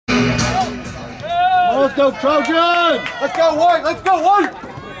let's go Trojan! Let's go White! Let's go White!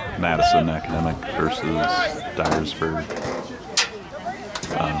 Madison Academic versus Dyersburg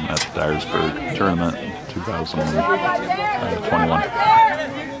at the Dyersburg tournament 2021.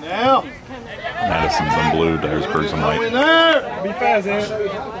 Now. Madison's in blue, Dyersburg's in white. Be fast, Ed.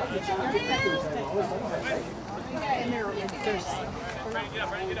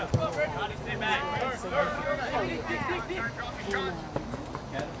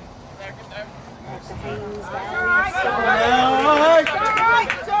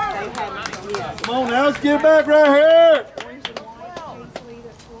 Come on now, let's get back right here.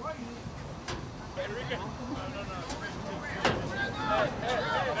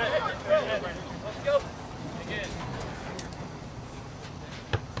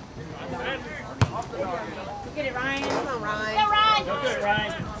 Get it, Ryan. Come on, Ryan. Go, Ryan. Go,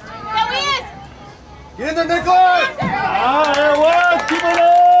 Ryan. Go, Iz. Get in there, Nicholas. Ah, there it was. Keep it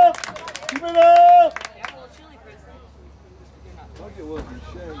up. Keep it up. Like it was in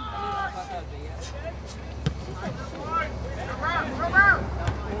shade.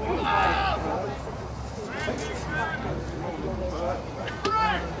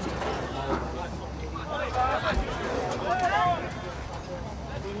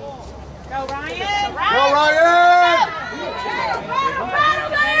 Go, Ryan. Go, Ryan.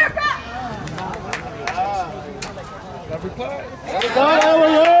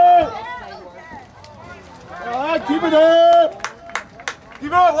 All right, keep it up. Keep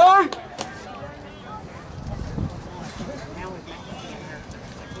it up, Lloyd.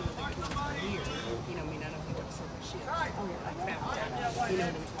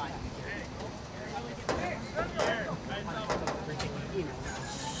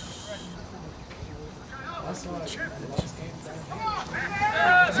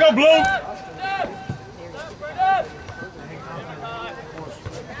 Let's go, Blue.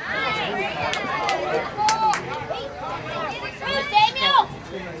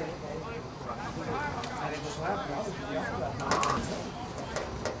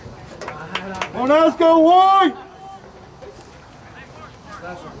 Oh, now let's go, White.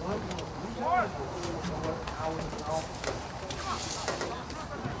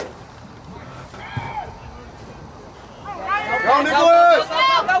 Go, Nicholas!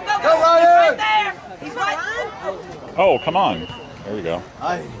 Go, Ryan! He's right. Oh, come on. There you go.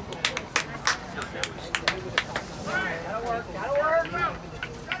 Aye.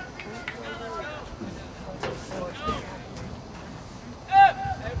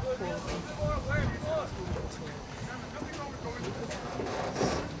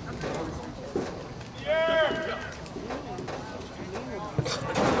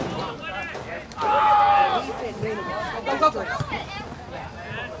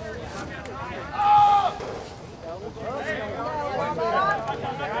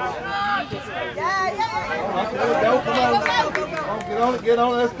 Get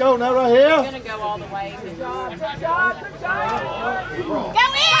on, let's go now right here. We're gonna go all the way. Good job, good job, good job. Go,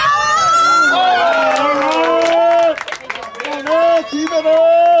 Iz. Come on, now, keep it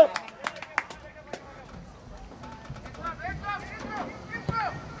up.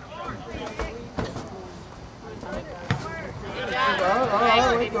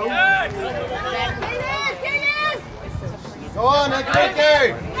 Go on, that's right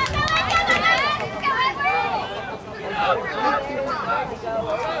there.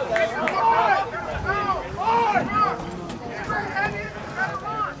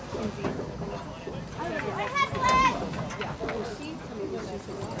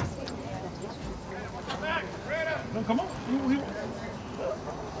 No, come on.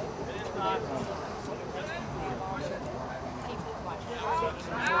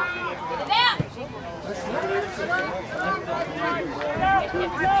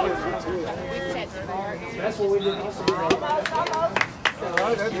 That's what we did also. All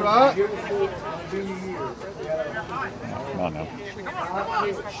right, that's right. Come on now.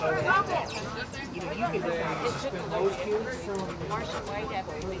 You can suspend those kids from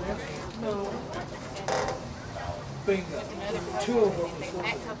bingo. Two of them.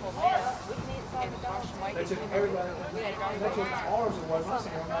 They took everybody. They took ours away.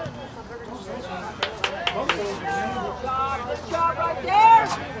 Good job right there.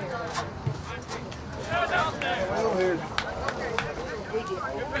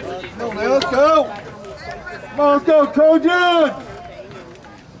 Come on, now, let's go. Come on, let's go, Trojan.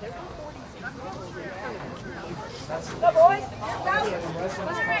 Go, boys.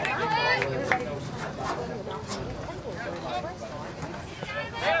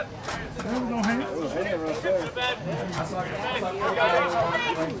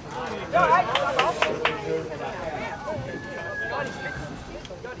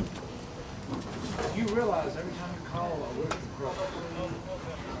 You You realize every time you call, I would grow.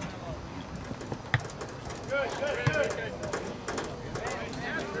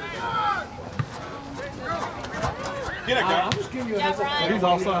 Get it, I'm just giving you a heads up. He's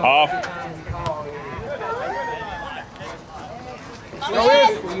offside. Off. Go in.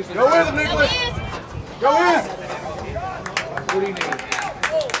 Go with him, Nicholas. Go in. What do you need?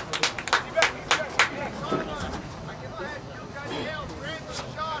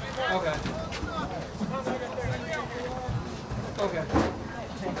 Okay. Okay.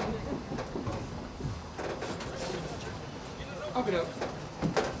 Okay, no.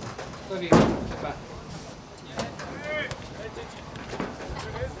 Love you. Bye.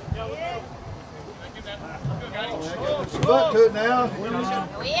 Butt to it now. Go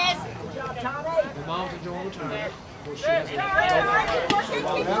is. The mom's enjoying the tournament. Well, she has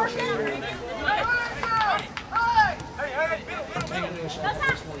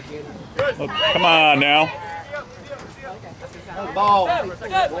Come on now. Ball. Going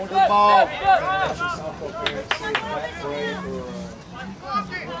to the ball.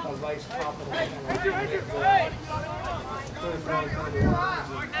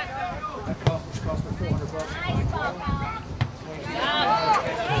 Cost me $400.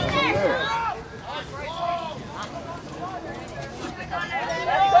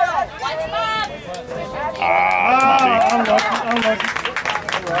 Unlucky.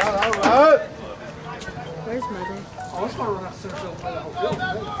 All right. Where's Mother? Oh, it's going to run out center field and play the whole field.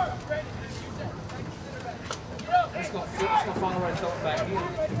 It's going to find a way to throw it back in.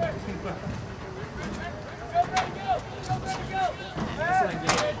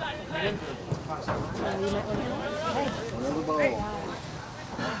 Another ball.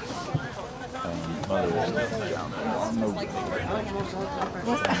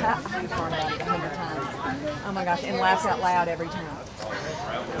 What's the hat? I've heard about it 100 times. Oh my gosh, and laughs out loud every time.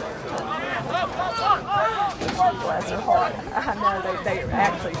 Bless her heart. I know they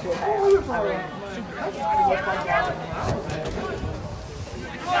actually should have.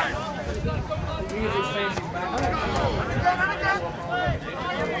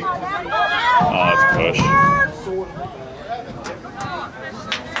 Oh, that's a push.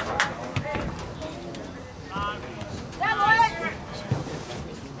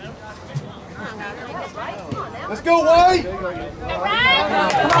 Let's go, White. Come on,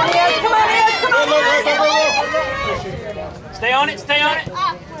 yes, come on, yes, come on, yes. Stay on it, stay on it.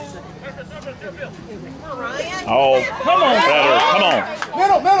 Oh, come on, better. Come on.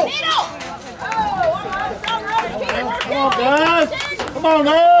 Middle. Come on, guys. Come on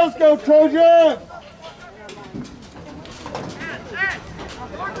now. Let's go, Trojan.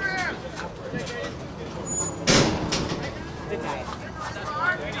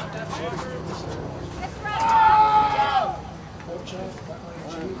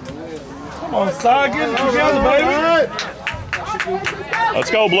 Come on, side, get it together, baby. Let's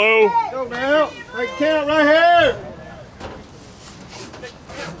go, Blue. Go now. Make it count right here.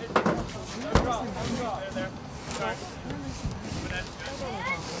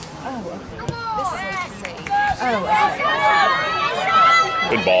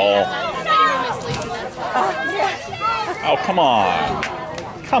 Good ball. Oh, come on.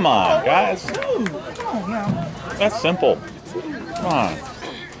 Come on, guys. That's simple. Come on.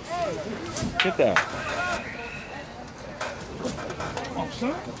 Get that.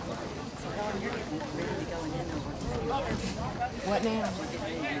 What now?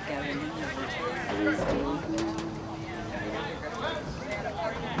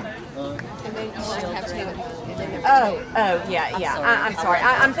 Oh, yeah. I'm sorry.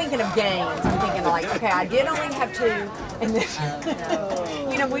 I'm thinking of games. I'm thinking like, okay, I did only have 2, and then,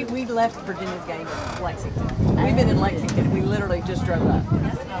 you know, we left Virginia's game in Lexington. We've been in Lexington. We literally just drove up.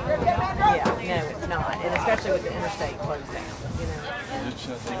 Yeah, no, it's not, and especially with the interstate closed down. You know.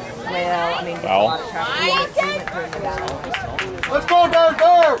 Well, I mean, there's a lot of traffic. We went through Medina. Let's go,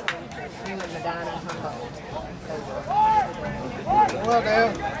 Dyersburg. We went Medina and Humboldt. Come on now.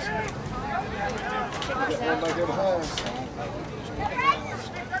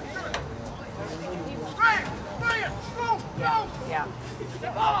 Yeah.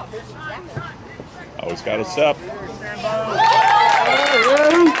 Always got a step.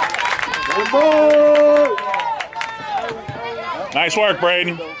 Nice work,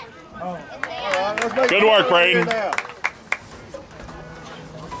 Braden. Good work, Braden.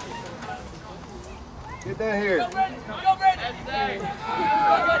 Get down here.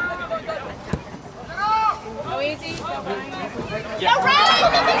 Go easy.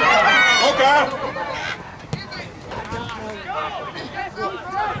 Okay. Go,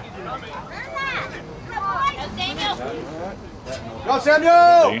 Samuel. Go,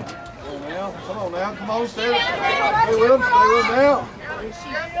 Samuel. See? Come on now. Come on, stay with him. Stay with him now.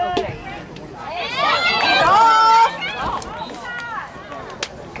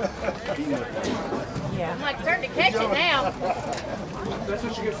 Yeah. I'm like, starting to catch it now. That's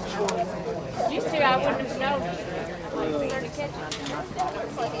what you get for sure. Used to, I wouldn't have known. Starting to catch it.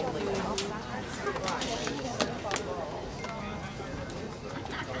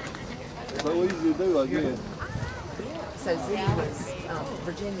 So easy to do, I guess. So Z was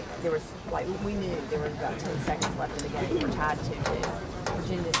Virginia. There was like we knew there was about 10 seconds left in the game. We were tied 2-2.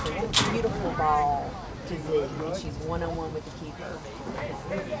 Virginia sent a beautiful ball to Z, and she's one-on-one with the keeper.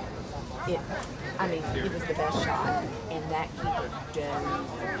 I mean, it was the best shot, and that keeper dove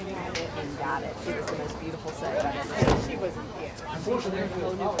and got it. It was the most beautiful save I've ever seen. She was, Unfortunately,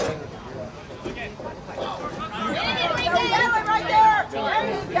 Right there.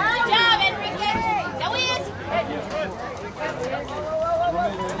 Good job, Enrique. Go is.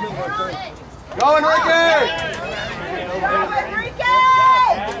 Go, Enrique!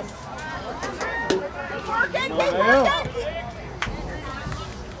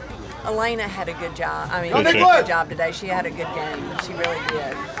 Elena had a good job. I mean, Did she? good job today. She had a good game. She really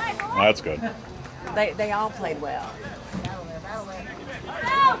did. Well, that's good. They all played well.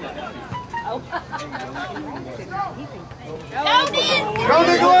 Go,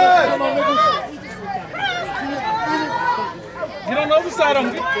 Nicholas! get on the other side of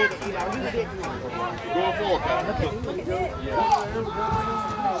him. Going forward,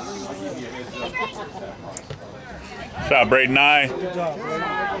 Good job, Braden Nye.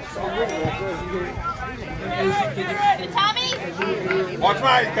 Tommy. Watch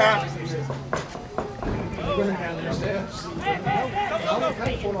right, Kyle.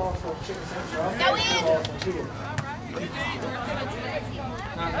 Go in.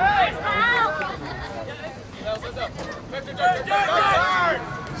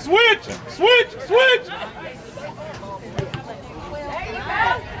 Switch! Switch! Switch!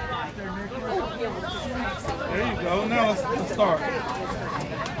 There you go. Now let's start.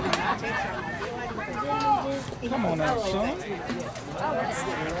 Come on now, son.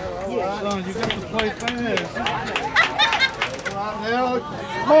 Son, you got to play fast. Now,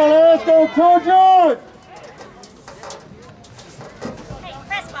 come on, let's go, Trojan! Hey,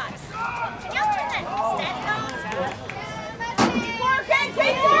 press box. Can y'all turn that static off? Keep working!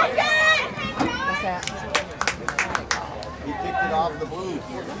 Keep working! What's that? He kicked it off the blue.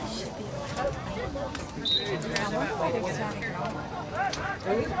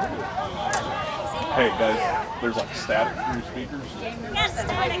 Hey guys, there's like static through speakers. You got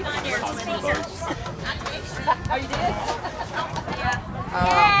static on your speakers. Oh, you did?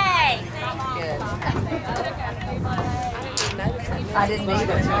 Yay! Good. I didn't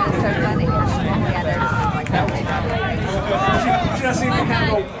either. It's so funny. Normally I notice things like that. Should I see me kind of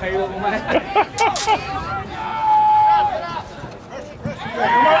go pale on that?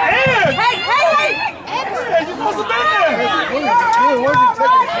 Come on, Ed! Hey! Ed, you supposed to be there! Where's he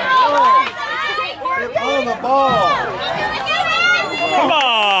taking it from? On the ball. Come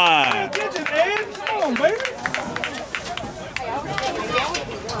on! Attention, Ed! Come on, baby!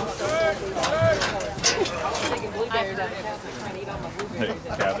 Hey,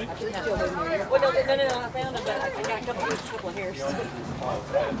 Kathy. Well, no, I found them, but I got a couple of hairs.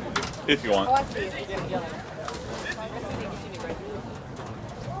 If you want. I see it.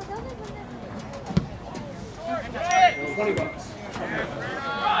 20 bucks.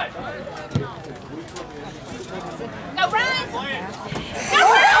 Go, Ryan!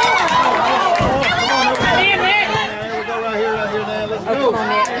 Go right here, now. Let's Oh, go. come on,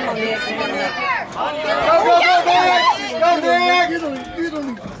 Nick. Come on, Nick. Go, Nick! Go, Nick! Get on.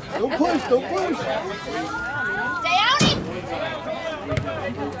 Don't push. Stay on him!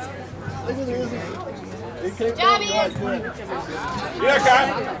 Look at this. He can't Job, go Ian. right quick. Yeah,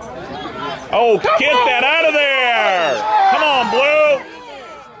 Kyle. Oh, get that out of there! Come on, Blue!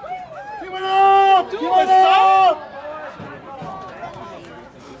 Give it up! Give it up!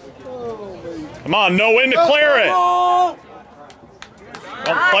 Come on, no wind to clear it.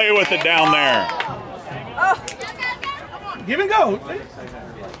 Don't play with it down there. Give and go.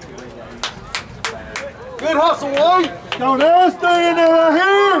 Good hustle, White! Go there, stay in there right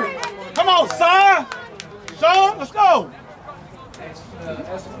here! Come on, son. Sean, let's go.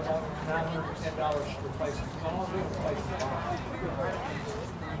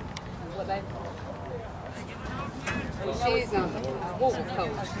 She's a wool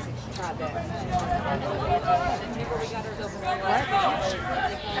coach. Tried that.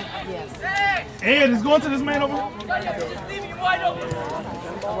 Yes. Ed is going to this man over here. I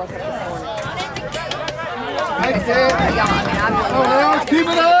woke up this morning. Thanks, Ed. Y'all, I mean, Go now, keep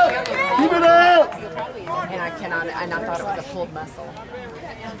it up! and I thought it was a pulled muscle.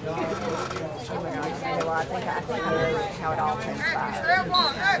 Oh my God! Okay, well, I think I know how it all transpired.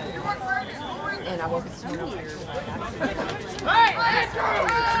 And I woke up this morning and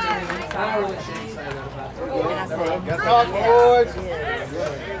I said, Got talk, boys.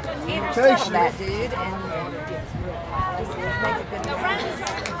 "Can't settle that, dude." And just make a good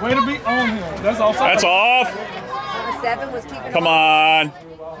match. Way to be on him. That's all. That's off. The 7 was keeping. Come on.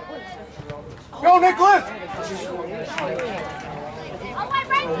 Go, Nicholas.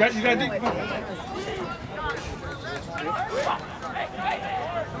 Oh, You got deep.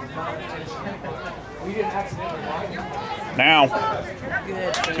 Now.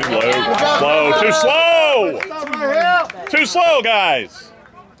 Good. Too low. Slow. Too slow. Too slow, guys.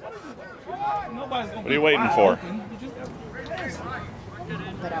 What are you waiting for?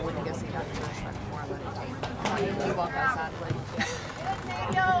 But I wouldn't go see Dr. Dyersburg before I went to team. You walk outside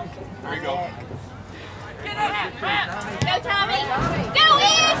and There you go. Go, Tommy! Go,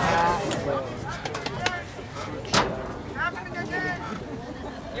 East!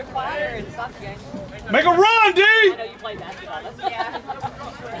 You're quieter in the soccer game. Make a run, D! I know you play basketball. That's what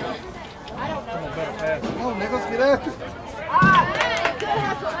Come on, Nicholas, get after. Good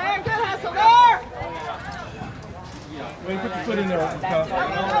hustle there. Good hustle there. Well, you put your foot in there.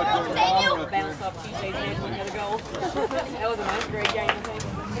 Bounce off TJ's head when you got a goal. That was a nice, great game, I think.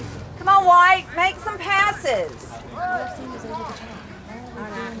 come on, White, make some passes.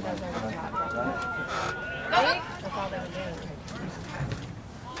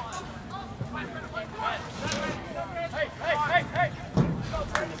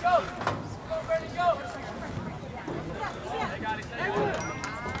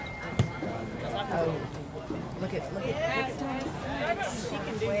 Look at she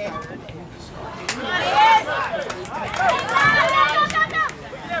can do it.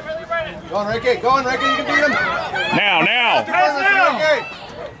 Go on, Ricky. Go on, Ricky. You can beat him. Now. Pass now.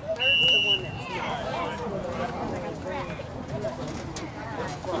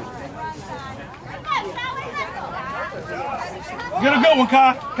 Get a good one,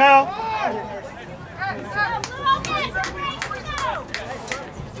 Kyle.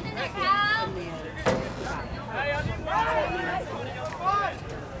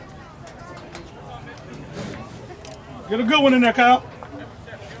 Get a good one in there, Kyle.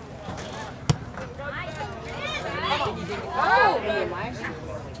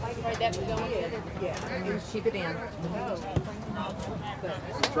 Keep it in.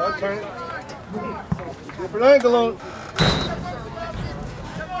 Try to turn it. Different angle on it.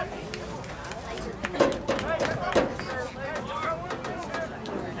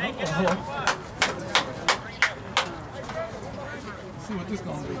 Let's see what this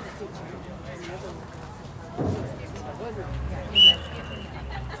gonna be.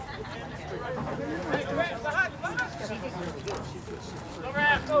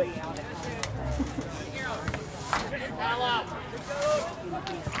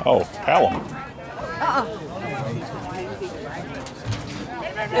 Oh, Callum.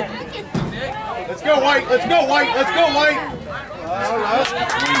 Let's go, White. Let's go, White. Let's go, White. All right.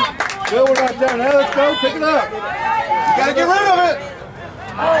 Good one right there. Now let's go. Pick it up. You got to get rid of it.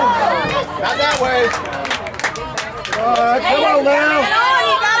 Not that way. All right. Come on now.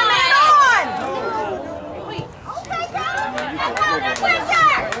 You gotta make it on.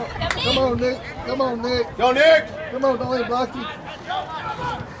 Come on, Nick. Come on, Nick. Go, Nick. Come on, don't let him block you.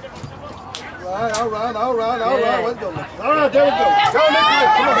 All right. Let's go. All right, there we go. Go, Nick.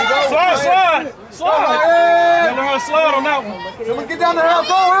 Come on, go. Slide. You know how to slide on that one. Someone get down the house.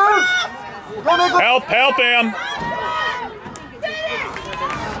 Go, Aaron. Go, Nick. Help him.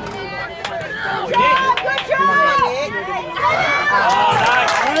 Good job.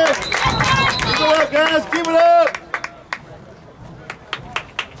 Keep it up, guys. Keep it up.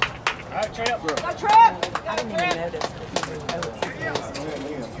 I didn't even notice that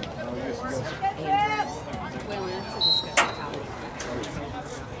he was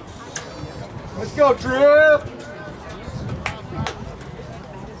Let's go, Trip.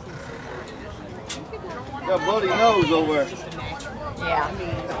 Got bloody nose over there. Yeah.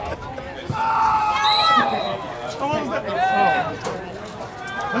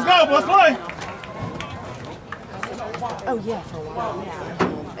 Let's go, let's play. Oh yeah, for a while. Yeah.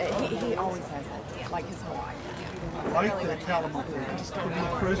 He always has that. Like his whole life. I like that Callum up there. Just to be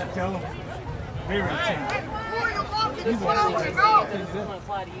Chris Callum. Very team. He's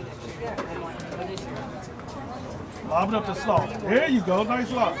lob it up the slot. There you go.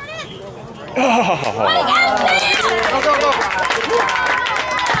 Nice lob. Go.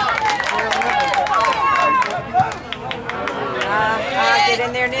 Get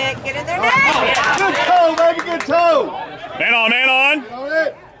in there, Nick. Get in there, Nick. Good toe, baby, good toe. Man on, man on. On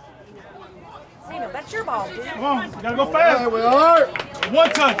it. Zeno, that's your ball, dude. Come on, you gotta go fast. There we are. One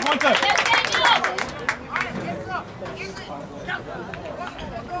touch, one touch.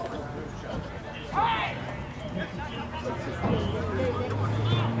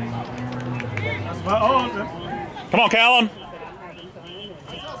 Come on, Callum.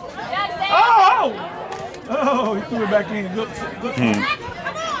 Oh, he threw it back in. Good.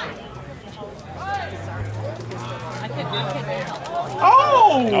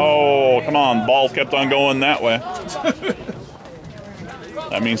 Oh, come on. Ball kept on going that way.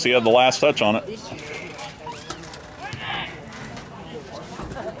 That means he had the last touch on it.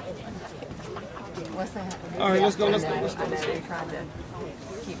 What's that? All right, let's go. I know you're trying to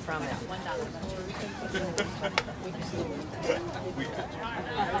keep from it.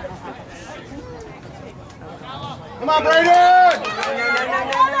 Come on, Brayden!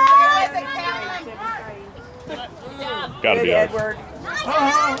 Got to be ours. Edward.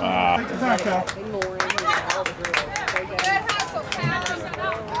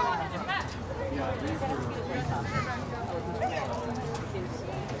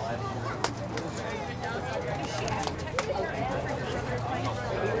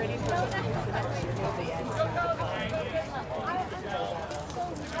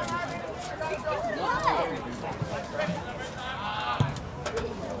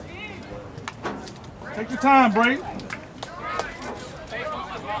 Take your time, Bray.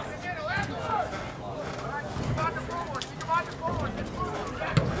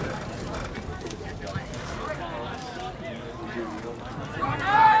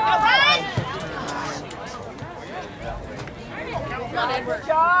 Good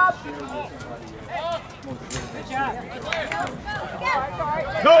job.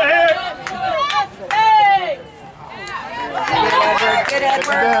 Go ahead. Hey! Good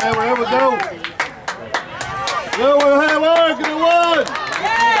Edward. There we go. Go with him, good one.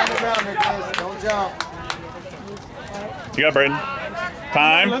 Don't jump. You got Braden.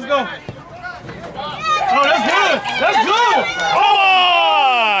 Time. Let's go. Oh, that's good. That's good.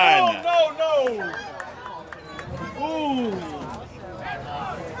 On! No.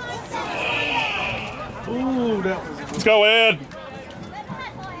 Ooh, that was Let's go, Ed. Keep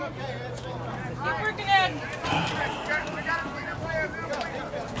working in.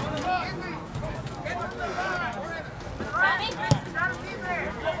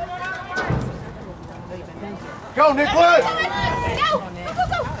 Go, Nicholas.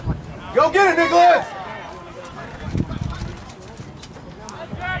 Go get it, Nicholas.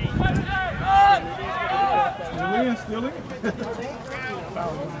 Still in.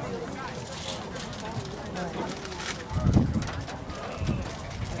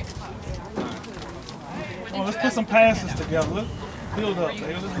 Oh, let's put some passes together. Let's build up,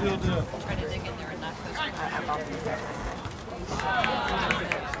 baby. Let's build up.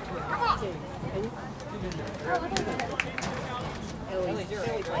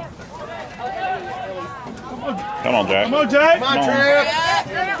 Come on, Jack. Come on, Jack. Come on, Trip.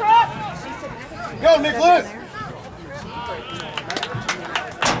 Go, Nicholas.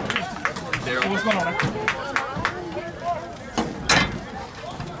 What's going on there?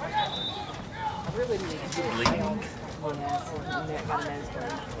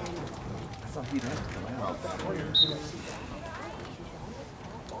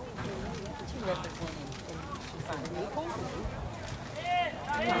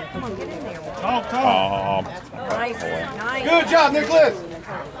 Come on, get in there. Talk. Oh, Nice. Nice. Good job, Nicholas.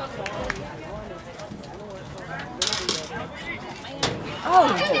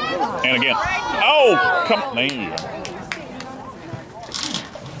 Oh, and again. Oh, come on. Man.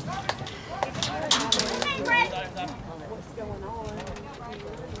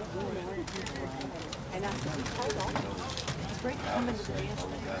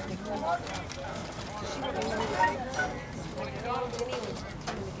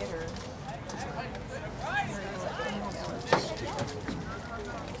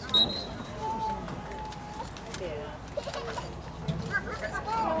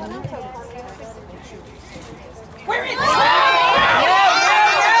 Where is it?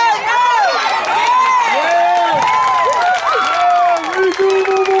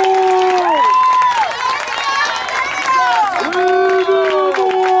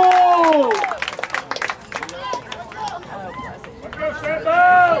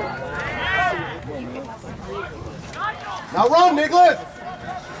 Now run, Nicholas.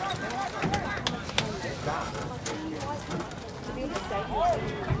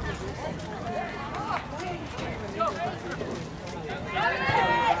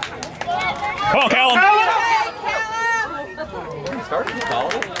 Come on, Callum. started to call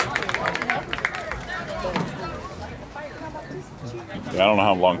it. Yeah, I don't know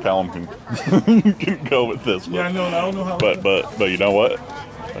how long Callum can can go with this. But, Yeah, I know. I don't know how. But you know what?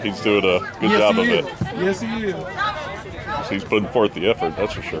 He's doing a good job of it. Yes, he is. He's putting forth the effort,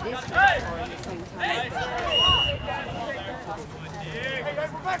 that's for sure. Heads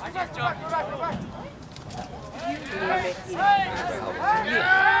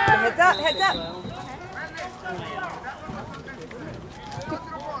up, heads up.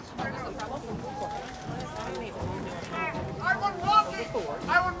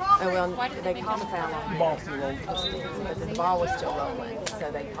 Oh, well, they called a foul on Ball still rolling. but the ball was still rolling,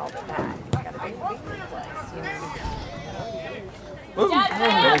 so they called it back. It's got to be a big place, you know.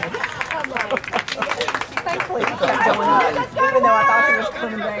 Thankfully, he kept going up, even though I thought he was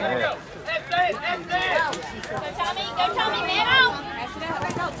coming down. Go, Tommy, man out!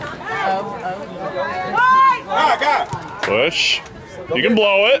 Push. You can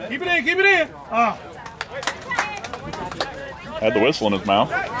blow it. Keep it in, keep it in. Had the whistle in his mouth.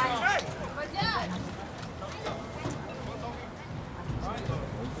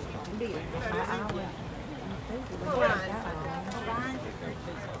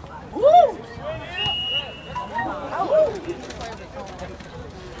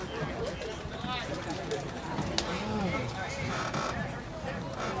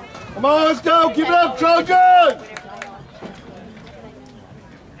 Come on, let's go. Keep it up, Trojan.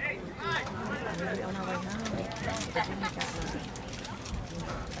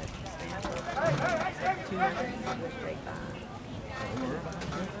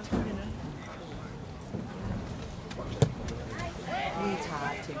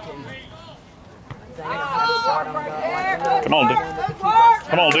 Come on, D.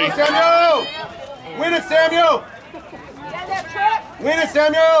 Come on, D. Samuel. Win it, Samuel. Win it,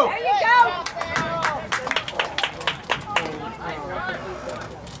 Samuel. There you go!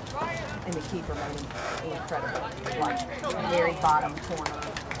 And the keeper made him incredible, like very bottom corner.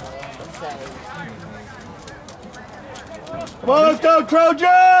 So, Come on, let's go,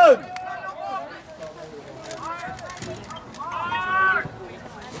 Trojan.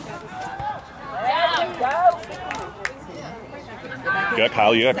 You got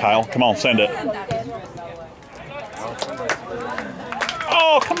Kyle, you got Kyle. Come on, send it.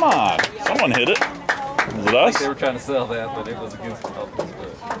 Oh, come on. Someone hit it. Is it I us? think they were trying to sell that, but it was against the I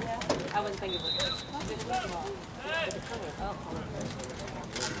wasn't thinking of it.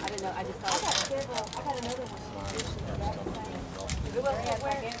 I didn't know. I just thought. I got another one.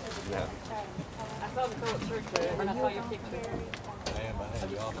 I saw the girl at church there, and I saw your picture. Man, I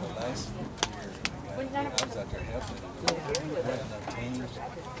had you awful nice. I was out there helping them. Running their teams.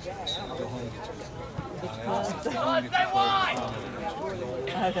 Go home and get your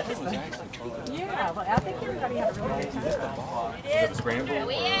yeah, well, I think everybody had a really good time. Was it a scramble? There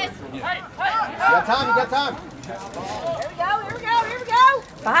he is! You got time, you got time. Here we go!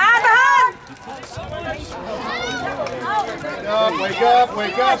 Behind! Wake up,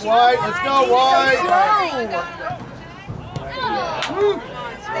 White. Let's go, White.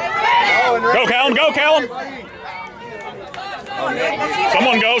 Go, Callum, go, Callum.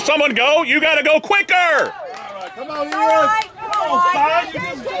 Someone go. You got to go quicker. Come on, Eros. Come on, side. You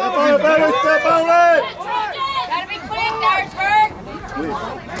just Step on it, baby. Step on it. Gotta be quick, Dyersburg!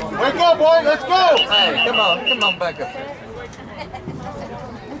 Wake up, boy. Let's go. Hey, come on back up there.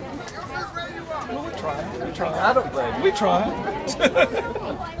 I don't blame you. we try.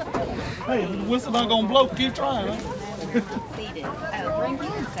 Hey, the whistle not gonna blow. Keep trying. Huh? Seated. Oh, bring you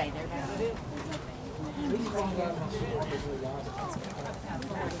and stay there.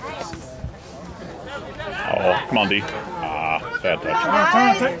 Oh, come on, D. Bad touch.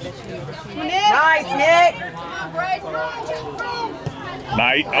 Nice, Nick.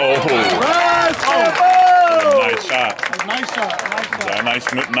 Nice. Oh, nice shot. Nice shot. Yeah,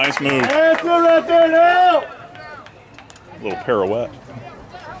 nice move. Answer right there now. Little pirouette.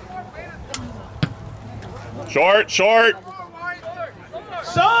 Short.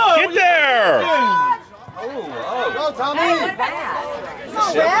 Get there. Go, Tommy.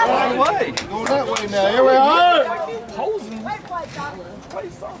 Wrong way. Going that way now. Here we are. Posing.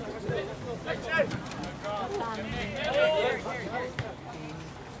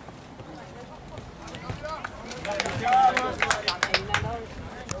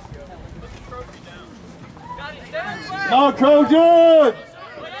 No, Trojan.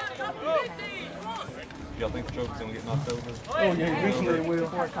 Y'all think the trophy's gonna get knocked over? Oh yeah, eventually it will.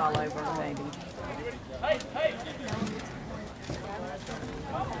 Work all over, baby.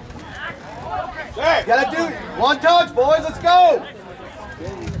 Hey, gotta do one touch, boys. Let's go.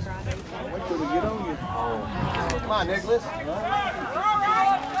 Come on, Nicholas. I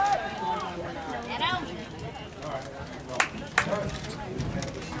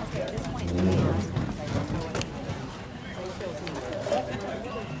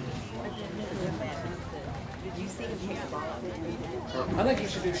think you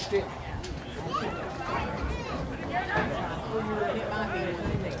should do stick.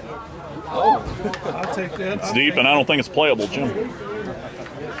 I'll take that. It's deep, and I don't think it's playable, Jim.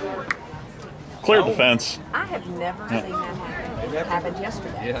 Cleared the fence. I have never seen that happen. It happened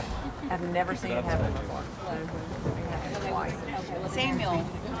yesterday. Yeah. I've never seen it happen before. Twice. Samuel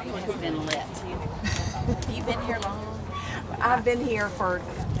has been lit. You been here long? I've been here for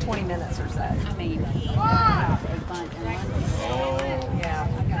 20 minutes or so. I mean, he a bunch and Yeah.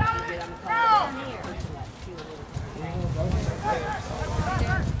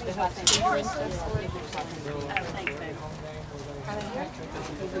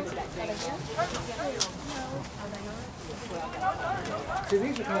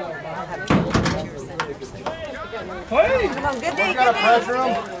 Hey! Come on, good D, Gotta good D. pressure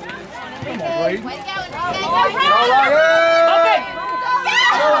him. Come on, Brady. All right,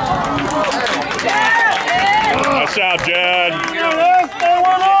 Nice out, Jed.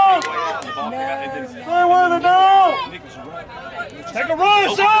 Stay with the dog! Take a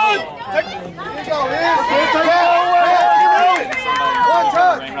run, son! Here you go, Liz. One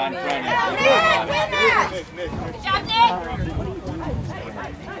touch. good job, Nick.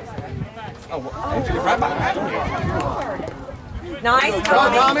 Right behind him. Nice, Go,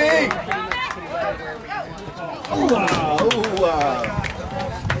 Tommy. Tommy. All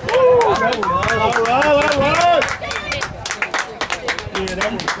right. Yeah,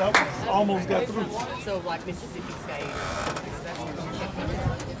 that was almost got through. So like Mississippi State.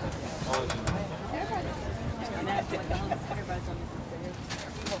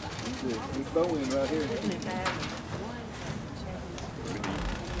 He's bowling right here.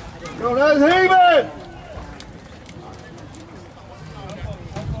 Go, that's Heeman!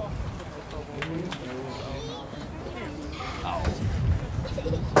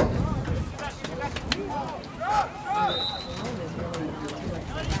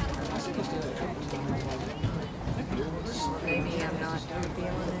 Maybe I'm not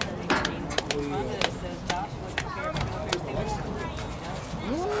feeling it.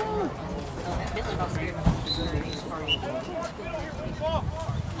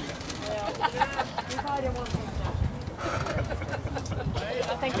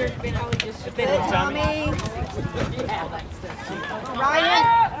 I think there's been only just a bit of Tommy. Ryan. A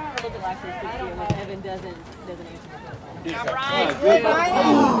little bit like this when Evan doesn't answer.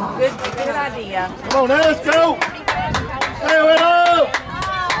 Good idea. Come on, now, let's go! Stay with up!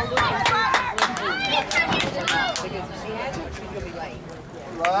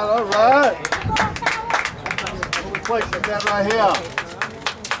 All right. We'll place like that right here.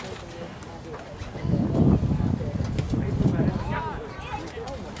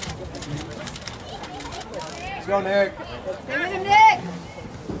 Let's go, Nick.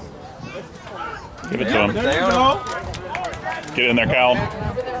 Give it to him. There you go. Get in there, Cal.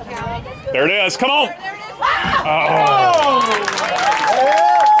 There it is. Come on. Oh.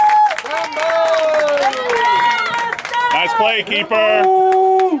 Nice play, keeper.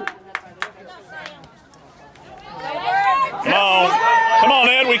 Come on. Come on,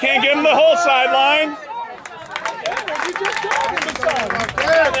 Ed. We can't get him the whole sideline.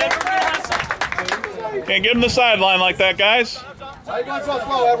 Can't get him the sideline like that, guys. Why are you going so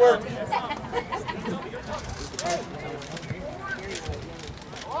slow, Edward?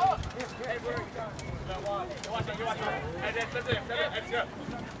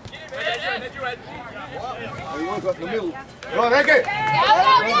 Go on, Ricky.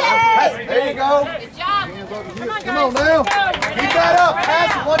 There you go. Good job. Come on now. Keep that up.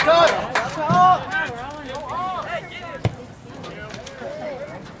 Pass it one time.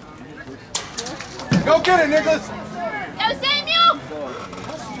 Go get it, Nicholas. Go, Samuel.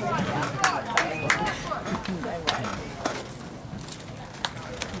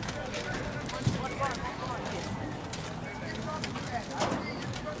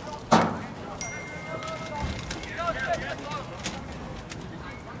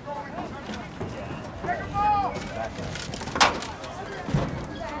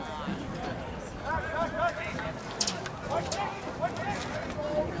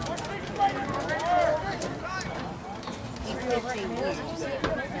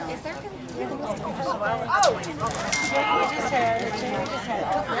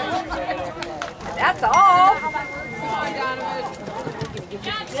 That's all.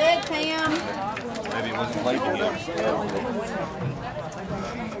 Good, Sam. Maybe it wasn't labeled yet.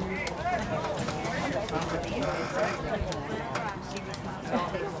 Go,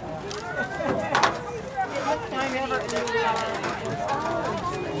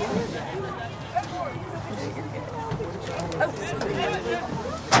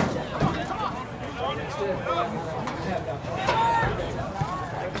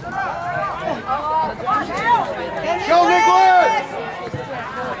 Nicholas!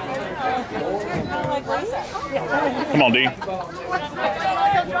 Come on, D.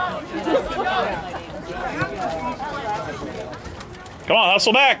 Come on,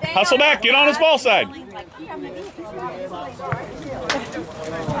 hustle back. Hustle back. Get on his ball side.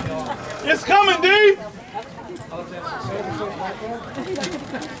 It's coming, D.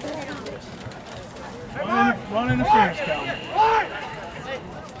 Run interference, Calvin.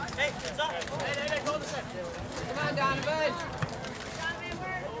 Come on, Donovan.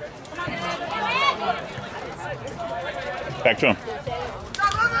 Back to him.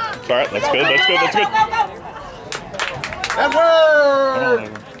 All right, that's good. That's good. That's good. Edward!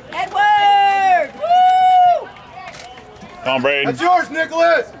 Edward! Woo! Come on, Braden. That's yours,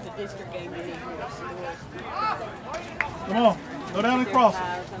 Nicholas! Come on. Go down and cross it.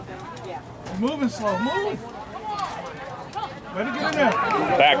 You're moving slow. Move. Way to get in there.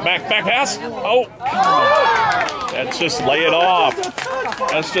 Back pass. Oh. That's just lay it off.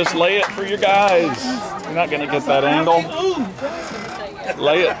 That's just lay it for your guys. You're not going to get that angle.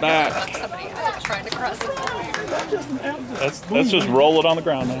 Lay it back. Trying to cross it. Let's just roll it on the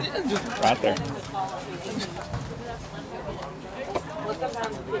ground, man. Right there.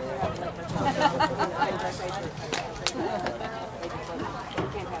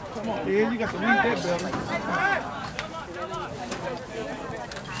 Come on, Ed. You got to lead that building.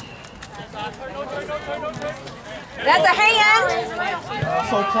 That's a hand.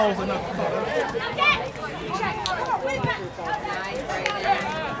 So close enough.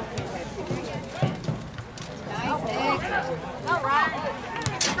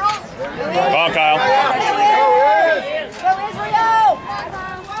 Come on, Kyle. Go, Israel!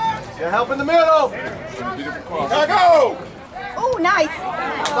 Get help in the middle! Now go! Oh, nice.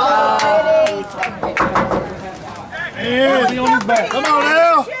 Yeah, he on his back. Come on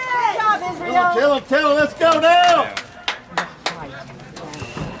now! Good job, Israel. Tell him, let's go now!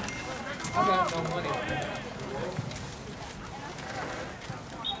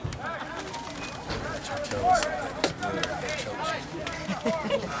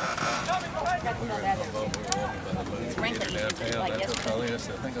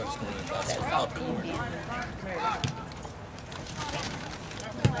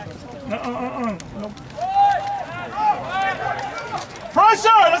 Nope.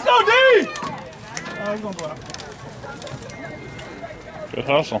 Pressure! Let's go, D! He's gonna go out. Good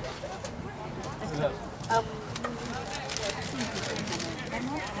hustle.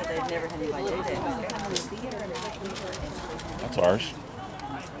 That's ours.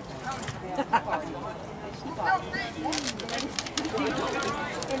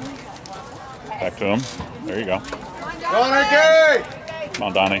 Back to him. There you go. Go on, Ricky! Come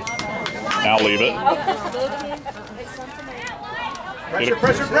on, Donnie. Now leave it. Pressure,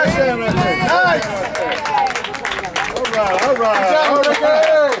 pressure, pressure! Nice! All right.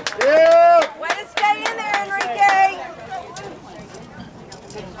 Yeah! Way to stay in there, Enrique.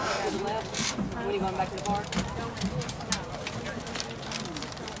 What are you going back to the park?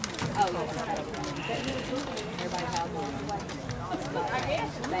 Oh, everybody has one.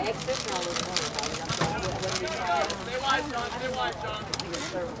 The exhibition all those mornings.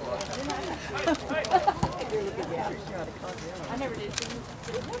 I never did.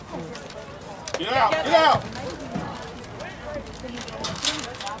 Get out! Get out!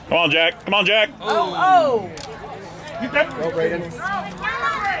 Come on, Jack. Come on, Jack. Oh. Get that. Go, Braden.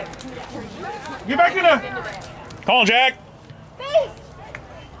 Get back in there. Come on, Jack.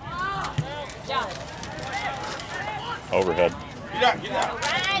 Overhead. Get out, get out.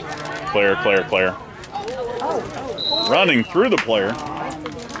 Clear. Running through the player.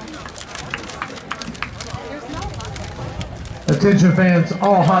 Attention fans,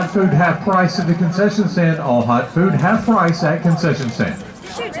 all hot food half price at the concession stand. All hot food half price at concession stand.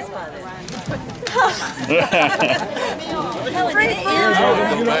 Shoot, just mother.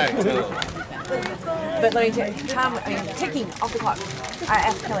 But let me tell you, time, ticking off the clock. I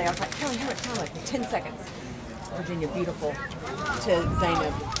asked Kelly, I was like, Kelly, how much time? Like 10 seconds. Virginia Beautiful to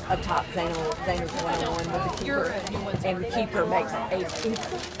Zainab up top. Zainab's one-on-one with the keeper, and the keeper makes an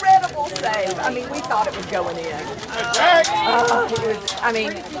incredible save. I mean, we thought it was going in. It was, I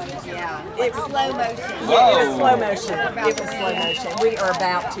mean, it was slow motion. Yeah, it was slow motion. It was slow motion. We are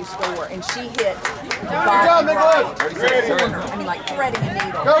about to score, and she hit the bottom right corner. I mean, like threading a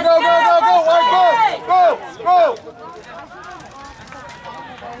needle. Go, go, go, go, go, White, go, go, go.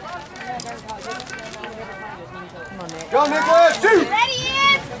 Come on, Nick. Go, Nicholas, shoot! Ready,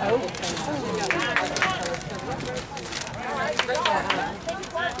 is?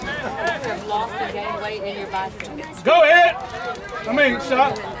 Go ahead. I mean,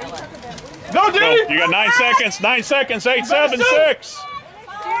 shot. Go, D. You got 9 seconds. 9 seconds. 8, 7, 6.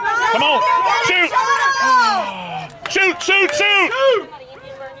 Come on. Shoot. Shoot, shoot, shoot.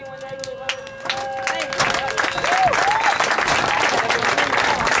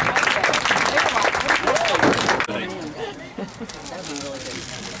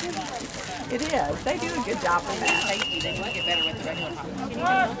 It is. They do a good job with that. They will get better with the regular pop.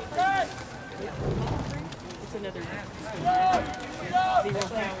 It's another 0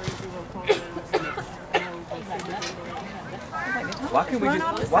 calories, 0 carbs. Why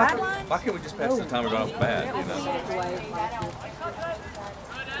can't we just pass the timer right off the bat? You know?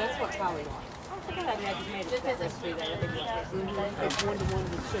 That's what Holly wants. I think I just made it that recipe that I think it's 1-to-1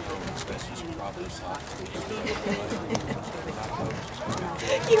 with sugar.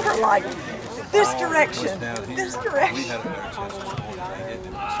 You were like, this direction, this We direction. had a better chance of scoring than they did. They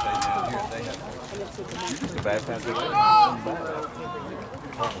stayed down here. They had just a bad time today.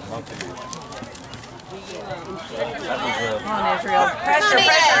 Come on, Israel. Pressure,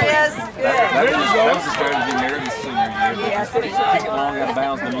 pressure is good. That was the strategy there this senior year. Yes, it is. Kick it long out of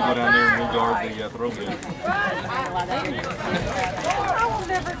bounds, then you go down there and we'll guard the throw in. I will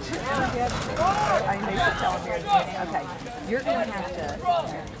never forget. I need to tell him here. Okay, you're going to have to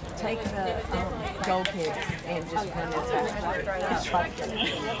take the goal kicks and just run this back.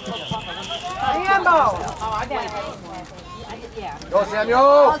 Handball. Oh, I got it. Yeah. Go, Samuel!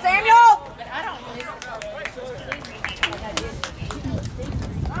 Oh, Samuel!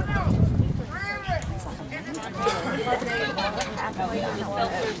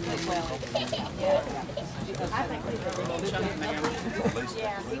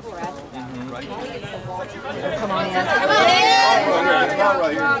 Come on, yes.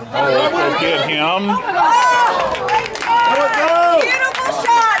 Oh, let's get him. Beautiful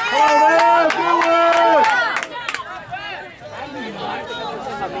shot!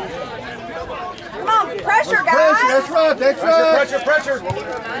 Come on, pressure, guys! Pressure, that's right, that's right. Pressure, pressure.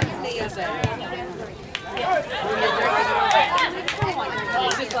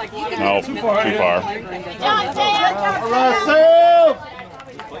 No, too far. All right, Sam!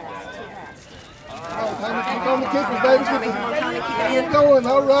 Time to keep on the kickers, baby. Keep it going.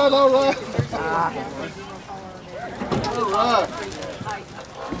 All right, all right. All right.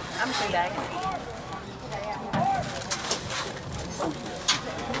 I'm too back.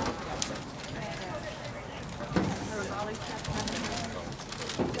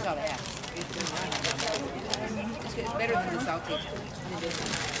 It's better than the salty.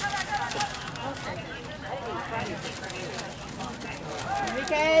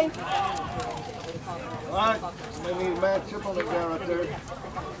 Enrique. All right. They need a match up on the ground right there.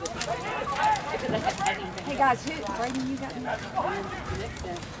 Hey guys, Brayden, you got me?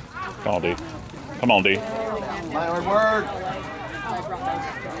 Come on, D. Come on, D. My word.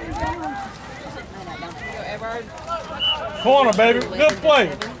 Corner, baby. Good play.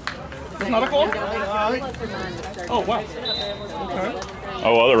 It's not a corner? Oh, wow. Okay.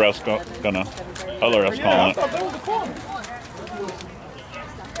 Oh, other refs gonna. Other refs Yeah, I calling it. thought that was a corner.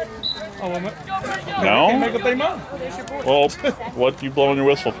 Oh, well, can't No? make up their mind. Well, what you blowing your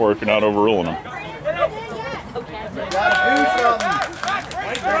whistle for if you're not overruling them? Gotta do something.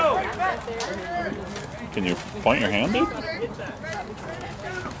 Can you point your hand, dude?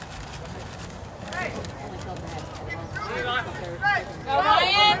 Go,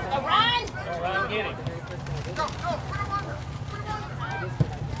 Ryan. Go, Ryan. Get him.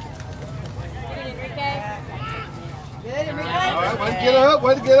 Good, Enrique. All right, way to get up,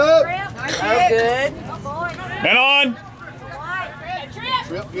 way to get up. Oh, good. Man on!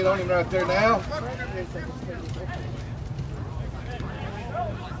 Trip, get on him right there now.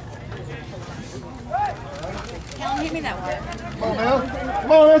 Tell him, hit me that way. Come on now.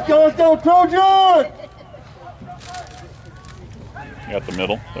 Come on, let's go, Trojan! You got the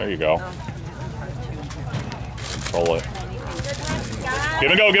middle. There you go. Control it.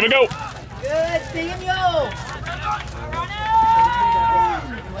 Give it a go, give it a go! Good, Samuel.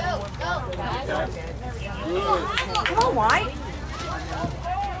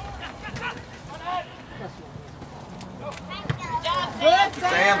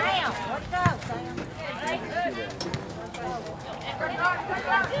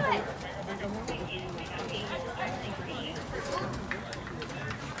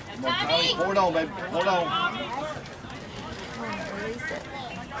 Hold on, baby. Hold on.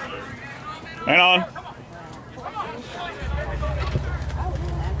 Hang on.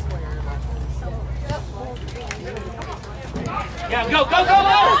 Yeah, go, go, go,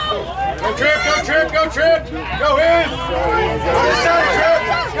 go! Go Trip, go Trip, go Trip! Go in! Go to the side, Trip!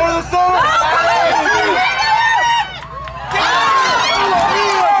 Go to the side!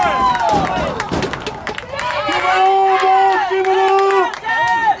 Give it up, give it up!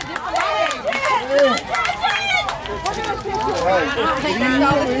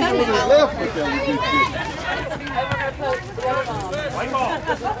 Left with them.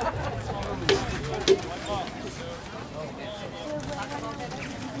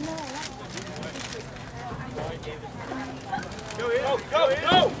 Go, go,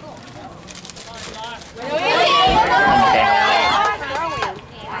 go!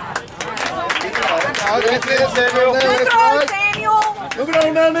 That's it, Samuel. Good That's throw, right. Samuel. Look at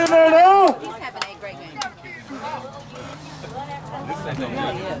him down there now. He's having a great game.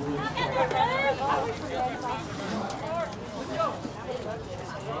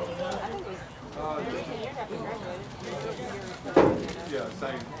 Yeah,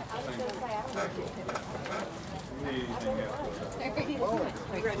 same. Anything else?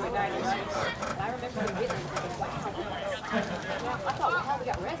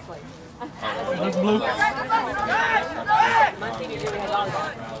 That's blue.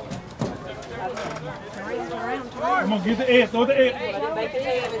 Come on, get the egg. Throw the egg.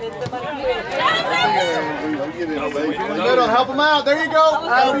 Little, help him out. There you go.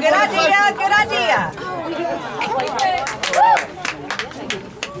 Oh, good idea, good idea.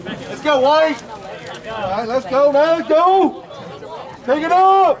 Let's go, White. All right, let's go now. Let's go. Take it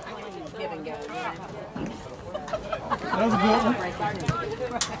up. Give and go. That was a good one.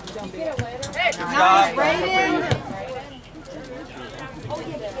 Nice, Brayden.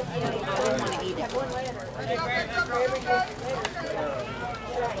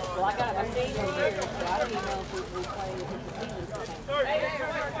 Well, I got a Mustangs over here, so I don't even know if we play with the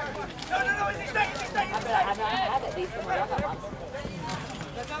Mustangs. I bet I had that decent one. I got lots.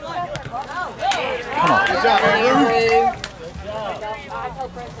 Good job, man. I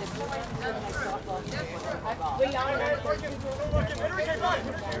told Preston, we're going to make softball.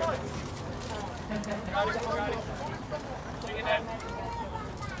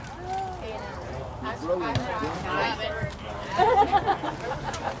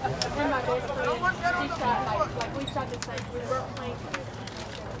 And my best friend, she shot like we shot the same. We weren't playing.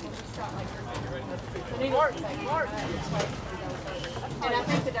 She shot like and I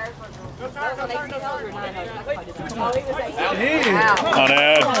think the Dyersburg girls. Well, they can tell her 9 hours. That's probably the Yeah. Come on,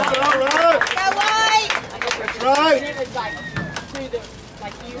 Ed. All right. Go, White. That's right. And it was like to the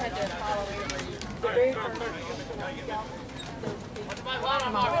like you had to follow it where you the very first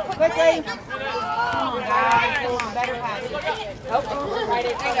Quickly. Come on, guys. Come on, better pass. Oh, right in.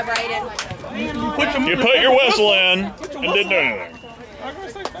 There you go, Brayden. You put your whistle in and didn't do anything. I'm going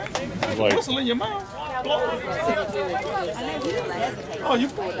to say thank you. Like- Whistle in your mouth. Oh, you.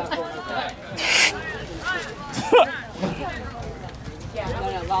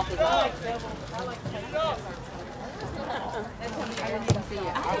 No, Ralph is on.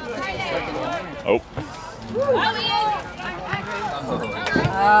 Oh.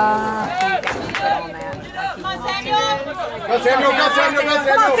 Come on, Samuel. Go, Samuel. Go, Samuel. Go,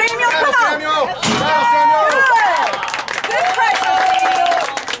 Samuel. Come on, Samuel, come on. Samuel. Battle, Samuel. Good pressure, Samuel.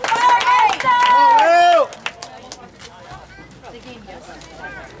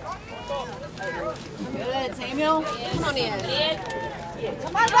 Good, Samuel. Come on in.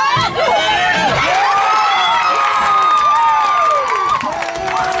 Come on, Brayden.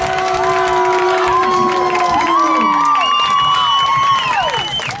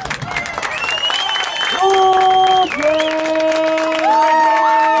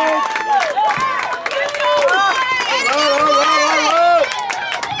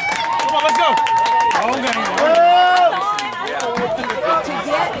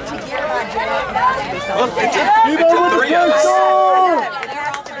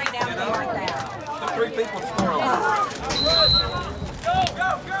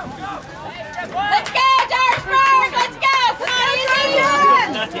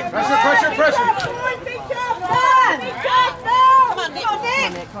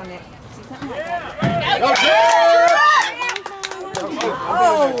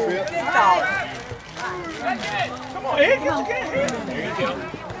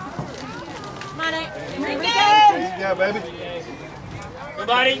 Yeah, baby.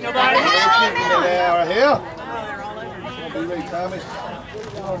 Nobody. Right here. Be ready, Tommy.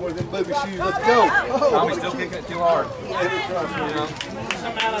 Come on with them booby shoes. Let's go. Tommy's still kicking it too hard. You know?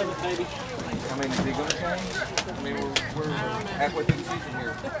 Come out of it, baby. I mean, is he going to change? I mean, we're halfway through the season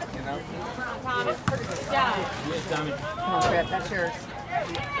here, you know? Yes, Tommy. Come on, Trip, that's yours.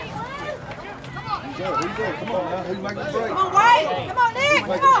 Who's there? Come on now. Who's making the break? Come on, White. Come on, Nick.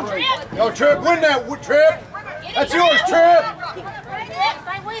 Come on. Yo, Trip, win that, Trip. That's yours, Trip.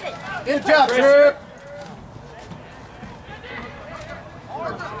 Stay with it. Good job, Trip.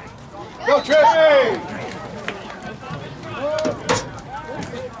 Go, Trip. Hey.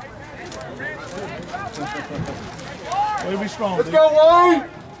 Way to be strong. Let's go, Wayne.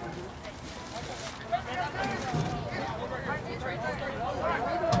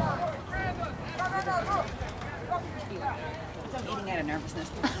 I'm eating out of nervousness.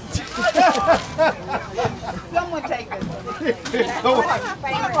 Someone take this one. Oh.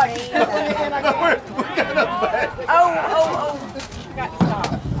 Got to stop.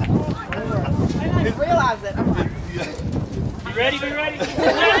 I didn't realize it. You ready? We ready? When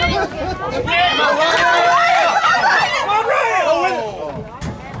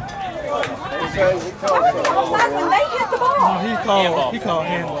they hit the ball. He called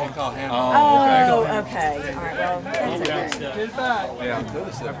handball. Oh, okay. All right, well, that's okay. Yeah, I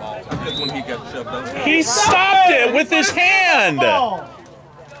noticed that ball. Because when he got shoved over. He stopped it with his hand.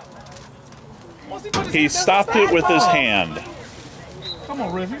 He stopped it with his hand. Come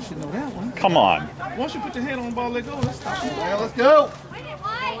on, Rev, you should know that one. Come on. Once you put your hand on the ball, let go. Let's stop it. Yeah, let's go.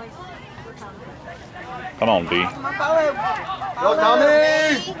 Come on, B. Go,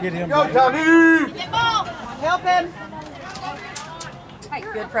 Tommy. Get him. Go, Tommy. Help him. Hey,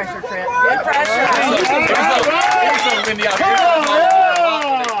 good pressure, Trip. Good pressure.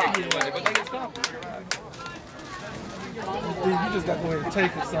 You just got to go ahead and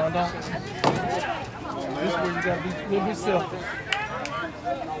take it, son. Don't. This is where you got to be a little bit selfish.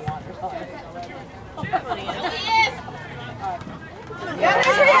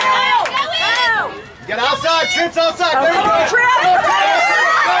 Get outside, Trip's outside. There you go. Trip.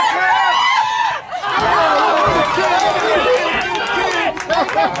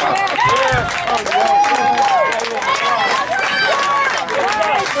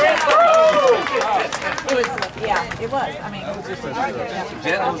 Yeah, it was. I mean,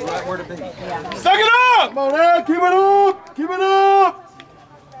 Jet was right where to be. yeah. Suck it up! Come on now, keep it up! Keep it up!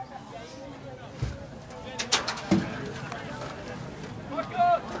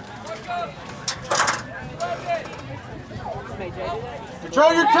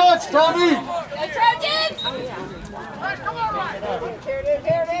 Control your touch, Tommy! Go Trojans!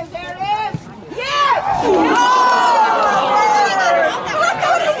 There it is! Yes!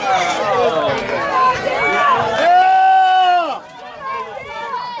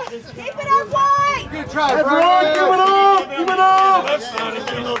 Keep it up, White! Good try, Brian! Keep it up! Keep it up!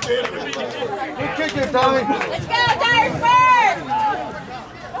 Good kicking, Tommy! Let's go, Dyersburg!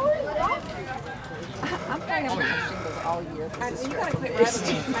 I'm playing on my shingles all year. You gotta quit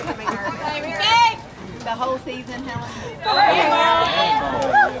rubbing me. The whole season, Helen.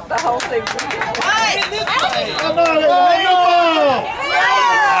 The whole season. Come on, handball!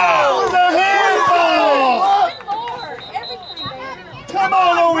 The handball! Come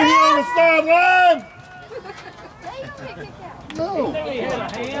on over here on the sideline! No,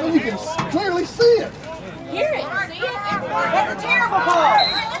 you can clearly see it. Hear it, see it? That's a terrible call.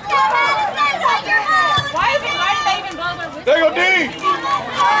 Let's go, Madison! Why they even bother with There you go, D! Come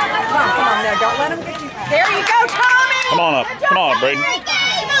on, no, don't let him get you. There you go, Tommy! Come on up. Come on up, Braden. Come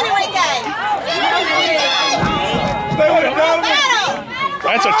on, Enrique! Stay with it, Donovan!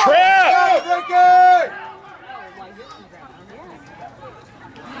 That's a trip.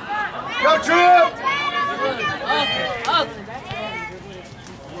 Go, Trip!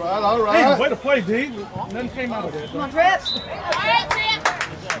 All right. Hey, way to play, D. Nothing came out of that. Come on, Trip.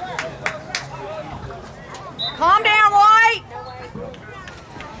 Calm down, White.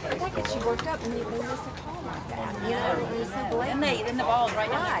 I think that she worked up when they miss a call like that. You know, it was so blatant. Then the ball's right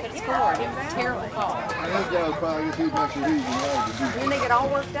down there. Could have scored. It was a terrible call. That guy's probably just he's much easy. Then they get all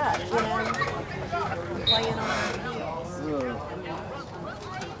worked up, you know, playing on their heels.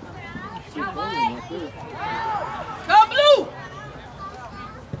 Go, Blue!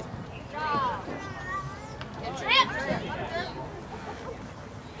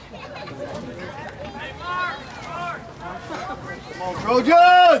 Come on,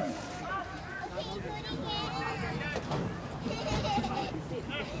 Trojans!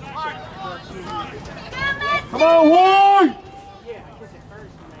 Come on, White!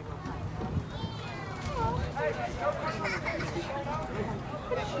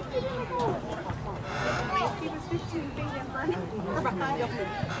 He was 15 feet in front of me. We're behind him.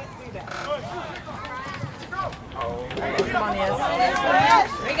 Come on, yes.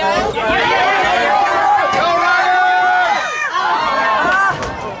 There you go. Go, Ryan!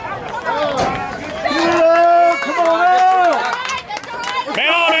 Come on out!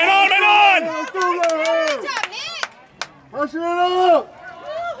 Man on, man on, man on! Let's go, Ryan! Good job, Nick. Pressure it up!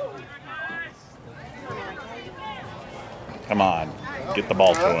 Come on, get the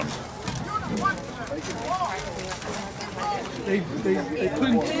ball to him.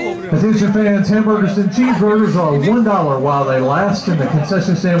 Attention fans, hamburgers and cheeseburgers are $1 while they last, and the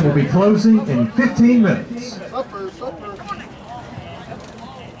concession stand will be closing in 15 minutes. Supper.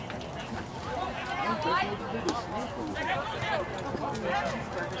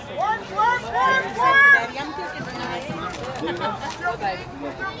 Daddy, I'm cooking tonight. Oh, baby.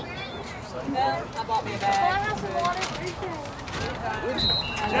 Well, I bought me a bag.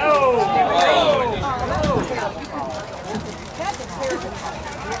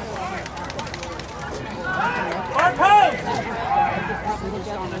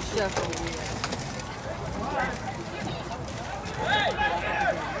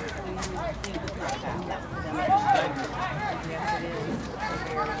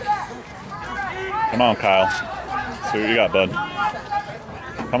 Come on, Kyle. See what you got, bud.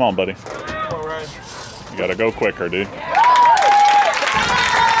 Come on, buddy. You gotta go quicker, dude.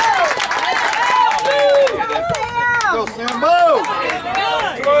 Go, Sambo!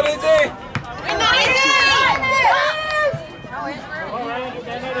 Come on, Izzy.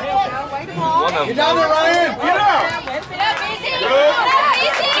 Get down there, Ryan! Get out!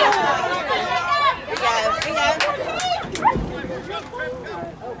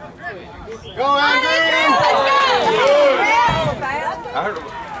 Go, Andrew! I heard him.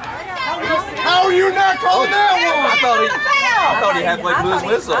 How are you not calling that one? I thought he halfway blew his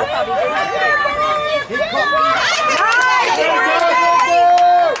whistle.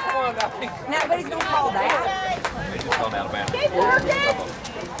 Nobody's gonna call that. He's just going out of bounds.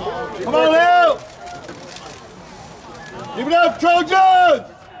 Come on out! Give it up, Trojans!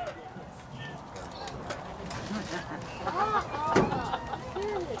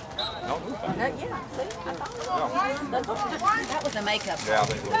 Yeah, see? I thought that was a makeup. Yeah, I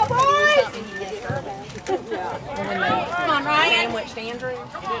think Something he did sure about. Come on, Ryan. Sandwiched Andrew.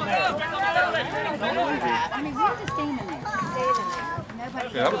 I mean, we were just standing there. Nobody.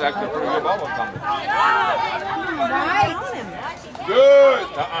 that was actually a pretty good ball one time. Right. Good!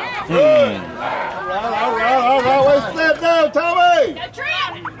 Good! All right, let's sit down, Tommy! Good trip.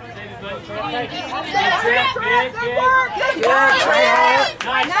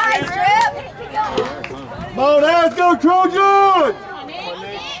 Nice trip. Come on, let's go, Trojans! Come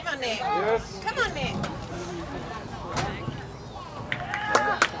on, Nick. Come on, Nick.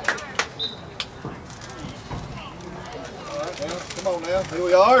 Come on now, here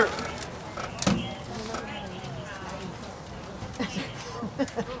we are.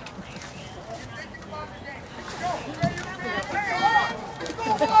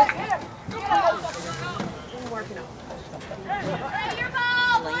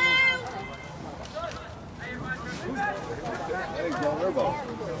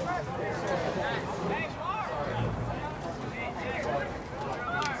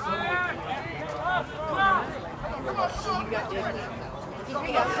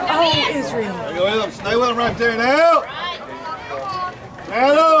 Oh, Israel. There you go, William. Stay with him right there now.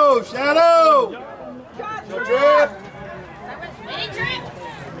 Shadow! Good trip.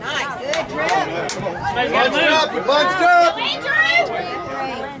 Nice. Good trip. Bunched up, you bunched up.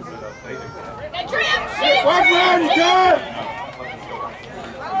 Good trip. Watch around, you good.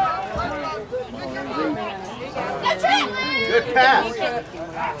 Good trip. Good pass.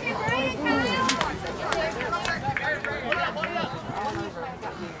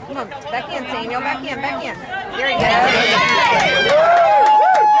 Come on, back in, Daniel. Back in. There you go.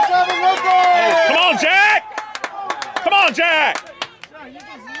 Come on, Jack! Come on, Jack! Come on,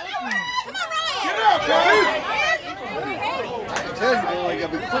 Ryan. Get up, Johnny! You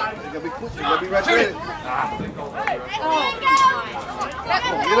gotta be quick. You gotta be right there. Get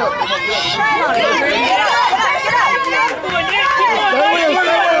up,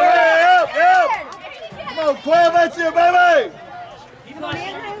 come on, 12 at you, baby!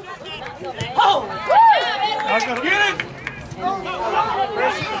 Get it!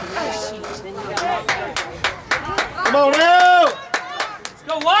 Come on now! Let's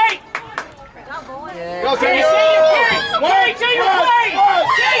go, White! Go, Daniel! White, to your plate!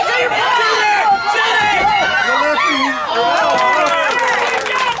 Jay, to your plate! The lefty. Go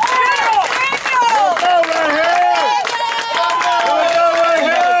right here! Go right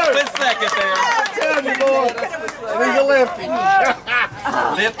here! Split second there. Tell you, boy. He's a lefty.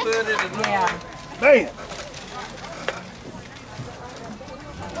 left-footed. Yeah. Damn.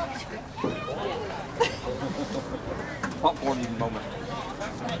 Popcorn eating moment.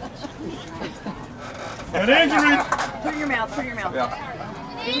 An injury. Put in your mouth, put in your mouth.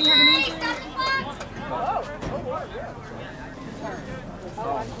 Yeah. Did we have an injury?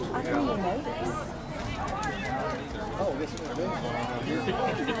 I didn't even notice. Oh, this is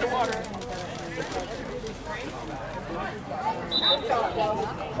Get the water.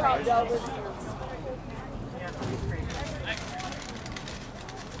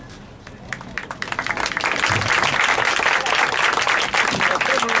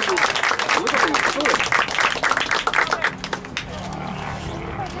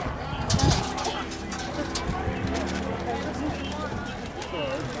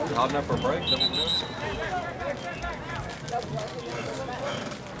 Hot enough for a break?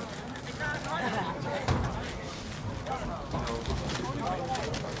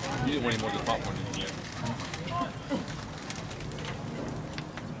 You didn't want any more than popcorn, did you?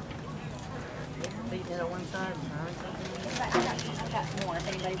 Leaving it on one side. I got more if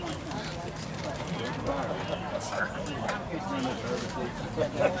anybody wants.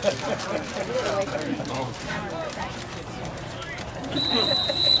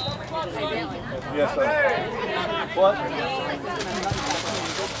 Yes, sir. What?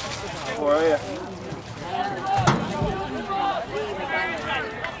 Where are you?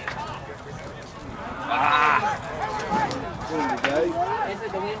 They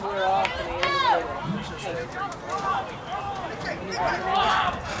said the wind blew off and the air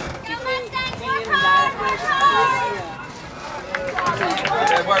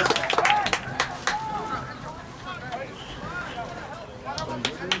That works.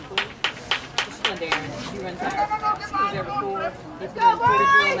 She runs out. She was there before. He's going to the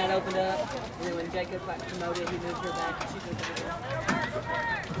drill and that opened up. And then when Jacob got promoted, he moved her back and she went over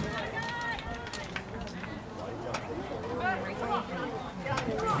there.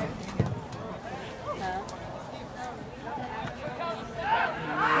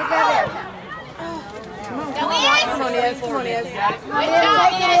 Come on, Iz. Come on, Iz. Take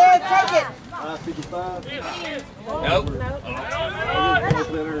it. 555. Nope.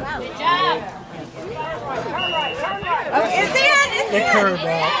 Good job. Oh, it's in. It curved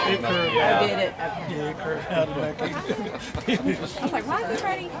out. It curved out. Did it? Okay. Yeah, it curved out of back in. I was like, why is it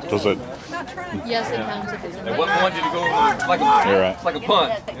ready? Does it? Not trying. Yes, it comes if it's At what point did it go like a, You're right. it's like a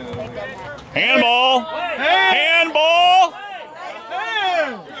punt? Handball! Handball!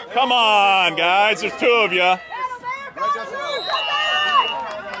 Come on, guys. There's two of you.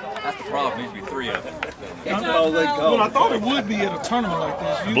 That's the problem. Needs to be three of them. Well, I thought it would be at a tournament like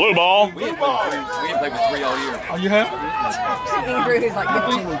this. Blue ball. We ain't played with three all year. Oh, you have? Andrew, who's like,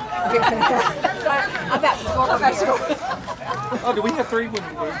 I'm about to score professional. Oh, did we have three when we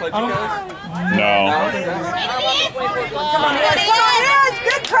played you guys? No. Come on, Iz. Come on, Iz.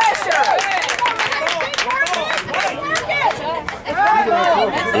 Good pressure.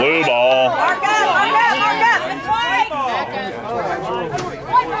 Blue ball. Mark up, mark up, mark up.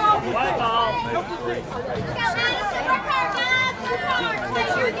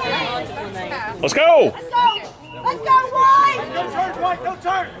 Let's go. Let's go, White! No turn, White, no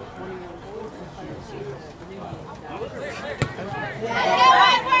turn.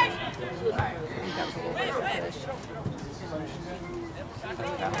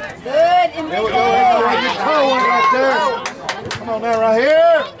 Good. And There we go. Get going right there. Come on now, right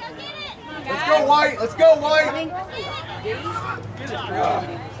here. Let's go, White. Let's go, White.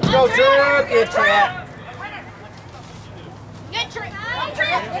 Let's go, Trip. Good trap. Good trick! Good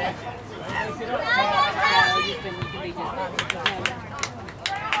trick!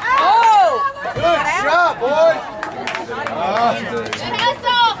 Oh! Good shot, boys. Good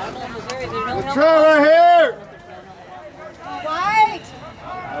hustle! Good try right here. White! I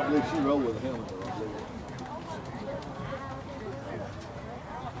believe she rolled with a helmet.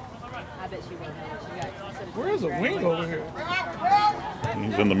 I bet she won't have it. She got Where's a wing over here?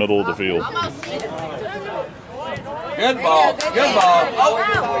 He's in the middle of the field. Good ball. Good ball. Oh.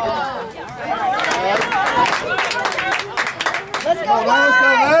 Let's go, Let's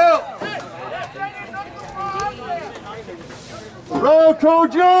go now. Roll,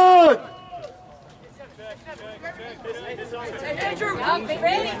 Trojan.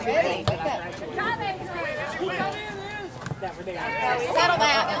 Settle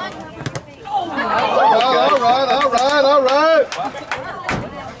back. All right.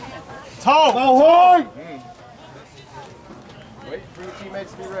 Tall. Ahoy. Wait for your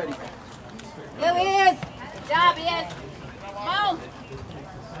teammates to be ready. Go, Iz. Good job, yes. Come on.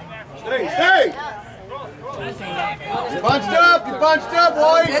 Stay. Get bunched up,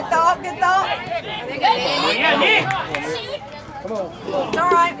 White. Good thought, good thought. Come on. It's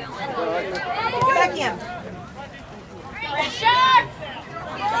all right. Get back in. Pressure!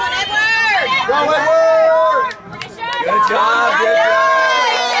 Come on, Edward! Go, Edward! Good job, good job.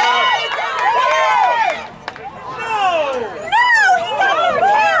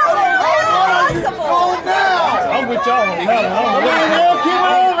 I'm with y'all on that one.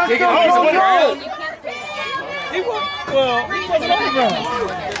 Well, he wasn't on the ground.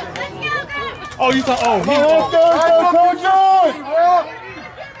 Oh, you thought, oh, he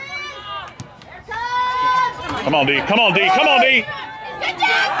Come on, D. Come on, D. Come on, D. Okay,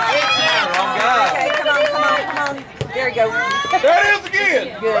 come on. There you go. There it is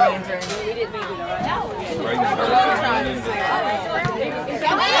again. Good, Andrew.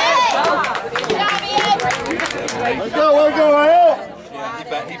 Let's go, Al.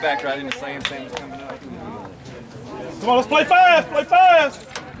 Yeah, he backed right into Sam. Sam was coming up. Come on, let's play fast. Play fast.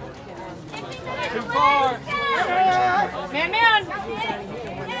 Too far. Man.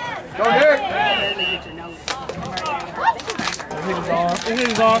 Go, Nick. Hit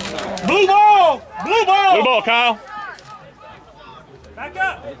his arm. Blue ball. Blue ball. Blue ball, Kyle. Back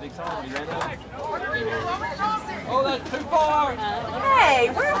up. Oh, that's too far. Hey,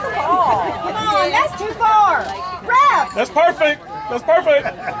 where's the ball? Come on, that's too far. Ref! That's perfect. That's perfect.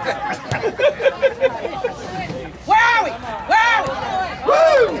 Where are we?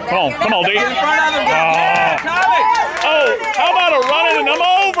 Come on, D. In front of him. Oh, how about a running and them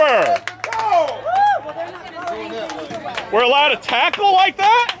over? We're allowed to tackle like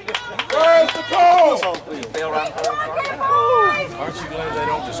that? Where's the call? Aren't you glad they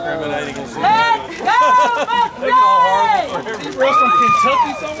don't discriminate against you? Let's go, They call Harvard for You everything. from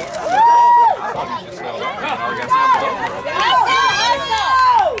Kentucky somewhere?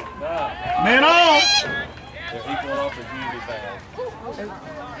 Man on. They're equal off the beauty bag.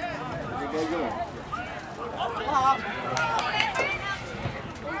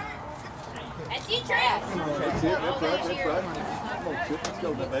 That's you, Trent. That's it, that's right. Come on, Chip, let's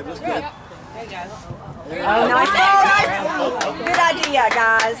go, baby, let's go. Oh, nice ball, nice. Good idea,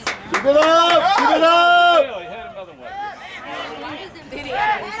 guys. Keep it up, keep it up.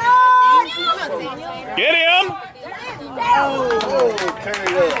 Get him! Oh, carry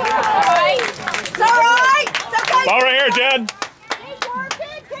it up. It's all right. It's okay. Ball right here, Jed.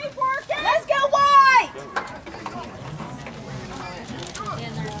 Keep working. Let's go, White.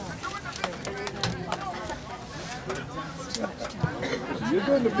 You're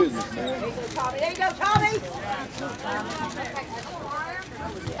doing the business, man. There you go, Tommy.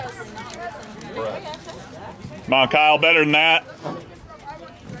 Come on, Kyle, better than that.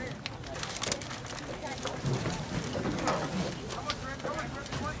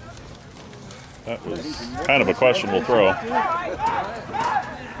 That was kind of a questionable throw.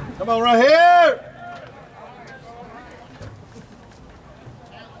 Come on, right here.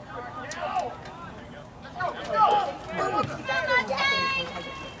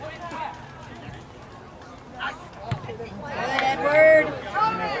 Good, Edward.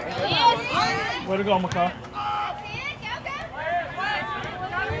 Way to go, McCall.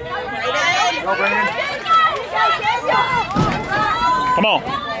 Go, Brandon. Come on.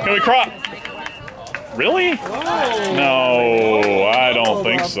 Can we crop? Really? No, I don't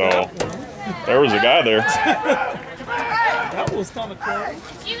think so. There was a guy there. That was kind of close.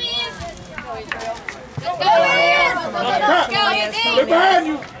 They're behind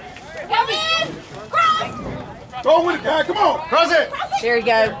you. Go with it, guy. Come on. Cross it. There you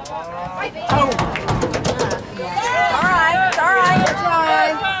go. Oh. All right. It's all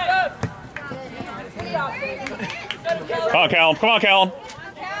right. Come on, Callum. Come on, Callum.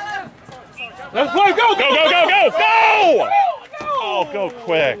 Let's play. Go. Go! Oh, go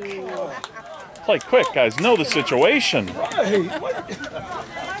quick. Play quick, guys. Know the situation.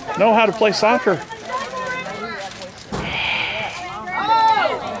 Know how to play soccer.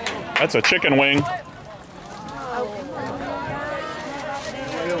 That's a chicken wing.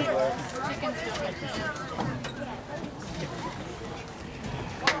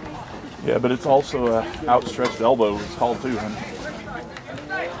 Yeah, but it's also a outstretched elbow. It's called too, honey.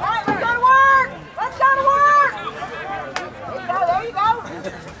 Let's go to work. Let's go to work. There you go.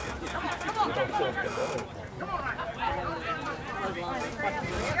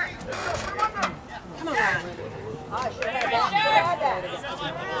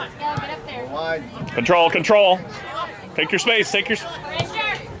 Control. Take your space. Nice,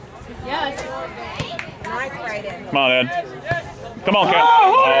 Brayden. Come on, Ed. Come on, Cat.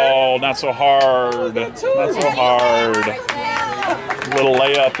 Oh, not so hard. Little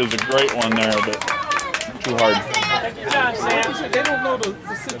layup is a great one there, but Too hard. They don't know the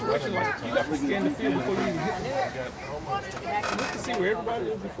situation. Like, you got to scan the field before you hit. Look to see where everybody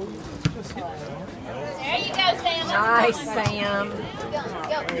is before you just hit. There you go, Sam. Nice, Sam.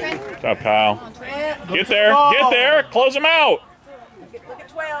 Good job, Kyle. Get there. Get there. Close him out. Look at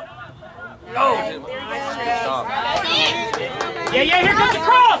 12. Oh. Yeah, here comes the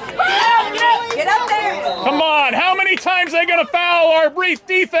cross. Get up there. Come on. How many times are they going to foul our brief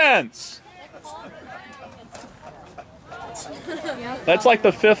defense? That's like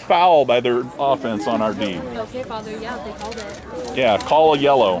the 5th foul by their offense on our D. Okay, Father, yeah, they called it. Yeah, call a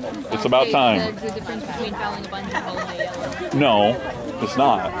yellow. It's about time. The difference between fouling a bunch and calling a yellow. No, it's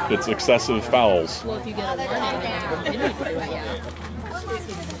not. It's excessive fouls. Well, if you get a warning, then you continue to do it, yeah.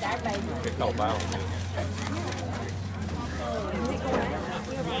 Get called foul.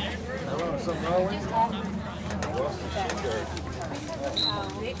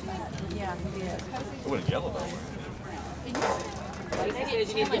 Yeah, he did. It wouldn't yellow though. He says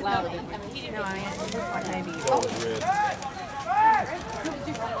you need to get louder. No, I mean, it looks like maybe.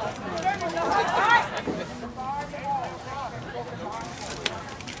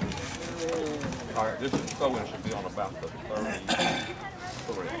 All right, this is throwing should be on about the 30.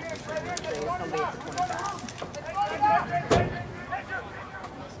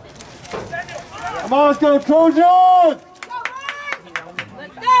 Come on, let's go, Trojans!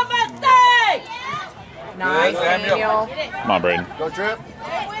 Let's go, Mustangs! Nice, Daniel. Come on, Braden. Go, Trip.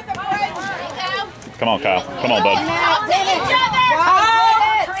 Come on, Kyle. Come on, bud.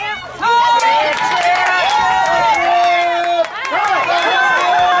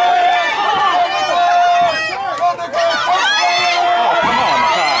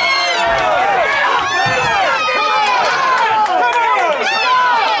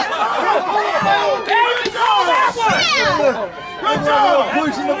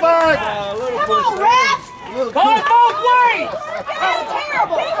 Push in the back. Ball both ways.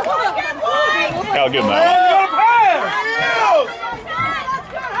 Kyle, give him that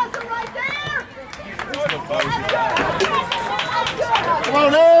Come on,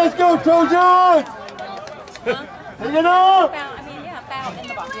 let's go, Trojans! Hang it up!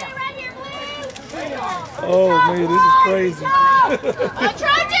 Oh, man, this is crazy. I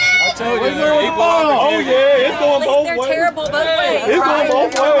told you, Where's the equal ball? Oh, yeah, it's going both They're ways. terrible both ways. It's going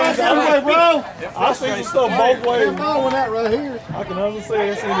both ways. I'm like, bro, I see some stuff both ways. I'm following that right here. I can understand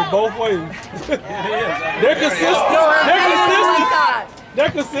it's in it both ways. They're consistent.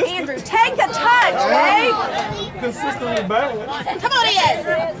 They're consistent. Andrew, take a touch, babe. Consistently bad. Come on,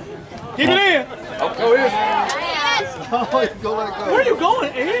 Ian. Keep it in. Oh, yes. Oh, go let it go. Where are you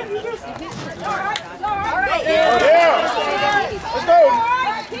going, Ed? Let's go.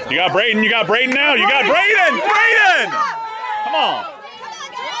 You got Braden. You got Braden now. You got Braden. Braden! Come on.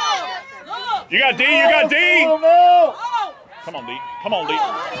 You got D. You got D. Oh, no. Come on, D. Come on, D.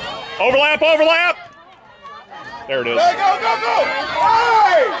 Overlap, overlap. There it is. Go, go, go, go.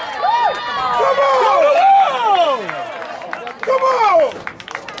 Hey! Come on. Come on.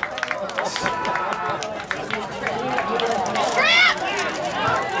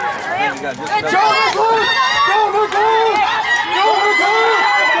 Go, Nicholas! Go, Nicholas! Go, Nicholas!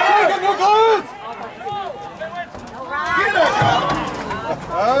 Take it, Nicholas! Get it!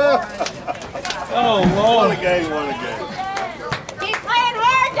 Oh, Lord. What a game, what a game. Keep playing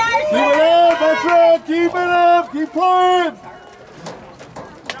hard, Keep Dyersburg. it up, that's right. Keep it up. Keep playing.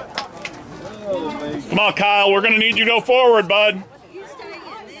 Come on, Kyle. We're going to need you to go forward, bud.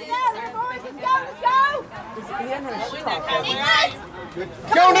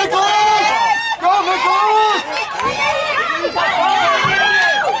 Go, Nicholas! Go, Nicholas!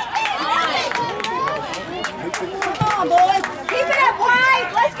 Come on, boys. Keep it up, White.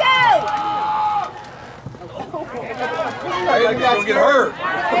 Let's go. You're gonna get hurt.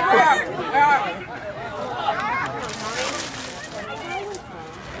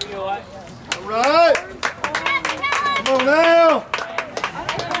 All right. Come on now.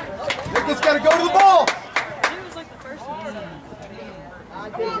 Nicholas got to go to the ball. I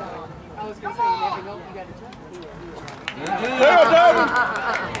was going to say, you never know if you got to touch. There, David.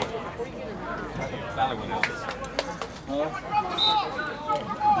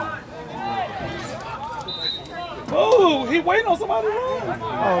 Oh, he waiting on somebody to run.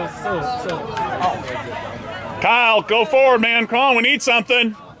 Oh, so. Kyle, go forward, man. Come on, we need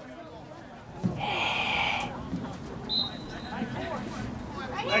something.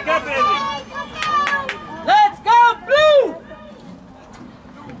 I got busy. Let's go, Blue!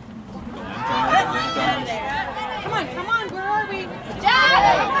 Come on, where are we?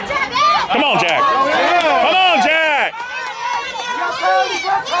 Come on, Jack. Come on, Jack.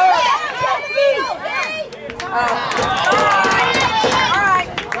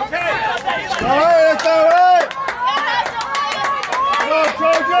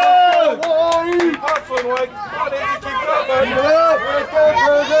 Wake. Come on, Izzy, keep it up, buddy. Keep it up. Let's go,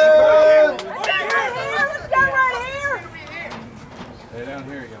 Trojan. Let's go right here. Stay down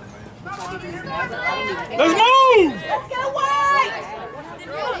here, young man. Let's move! Let's go White.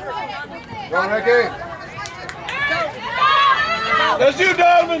 Go on, Ricky. That's you,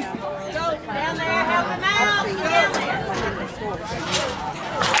 Donovan. Down there, help him out. Down there.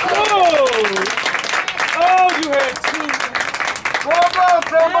 Oh, you had two. One more,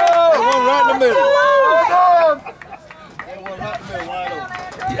 Timbo. One right in the middle. One right in the middle, wide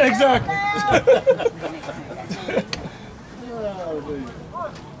open. Exactly. Oh, dude.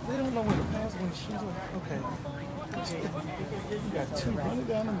 They don't know when to pass when she's like, okay. You got two running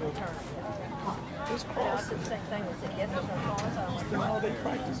down the middle. Just cross. Same thing with it. Yes, it's That's all they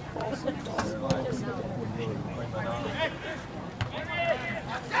practice. Crossing.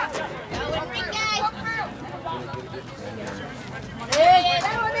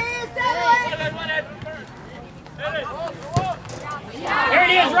 There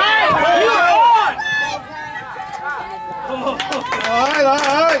it is, Ryan! You are on! All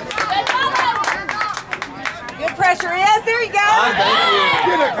right. good pressure is. There you go.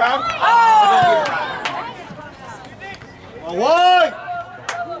 Get it, Kyle. Oh! One.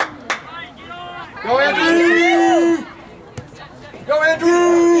 Go, Andrew. Go,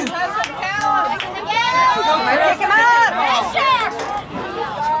 Andrew. Pick him up.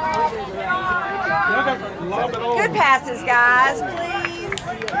 Good passes, guys, please.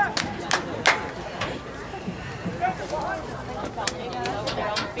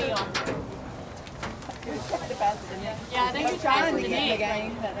 Yeah, I think you're trying to get the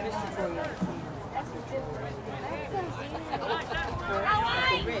game.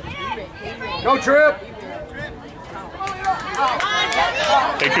 Go, Trip.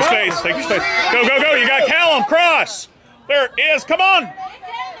 Take your space. Take your space. Go, go, go. You got Callum. Cross. There it is. Come on.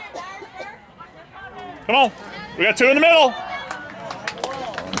 Come on. We got two in the middle.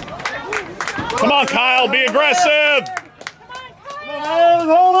 Come on, Kyle. Be aggressive. Come on,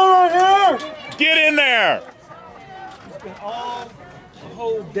 hold on right here. Get in there. It's been all the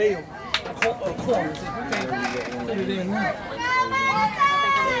whole day of corners. We can't put it in now.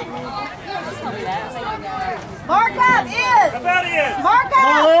 Mark up, is. Mark Come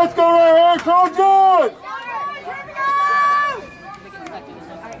on, up. let's go right here. Trojan.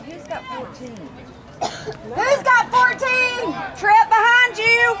 Who's got 14? Who's got 14? Trip behind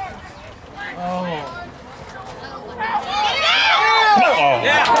you. Oh.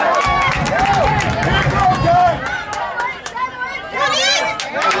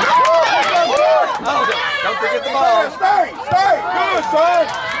 Don't forget the ball. Stay. Good, son.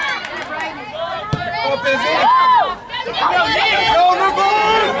 Up is in. Go,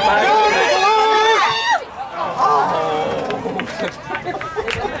 Nicholas. Go, Nicholas.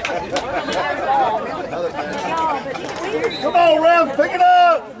 Come on, Rev, pick it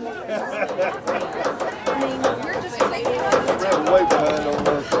up. Way behind on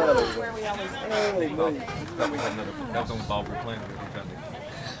that side. That was on the ball we're playing with.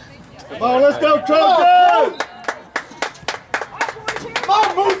 Come on, let's go, Trojan! Come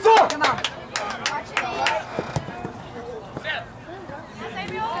on, Musa! Come on.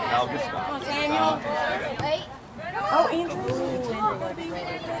 Oh, Andrew.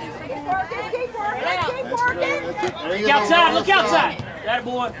 Look outside, look outside. That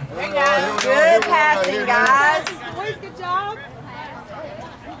boy. Good passing, guys. Good job.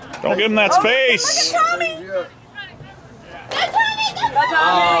 Don't give him that space. Look at Tommy.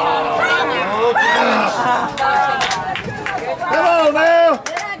 Come on now!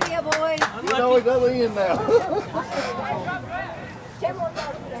 Good idea, boys. He's always up in now.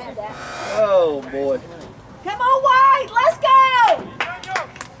 Oh, boy. Come on, White. Let's go.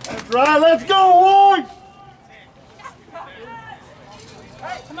 That's right, let's go, White!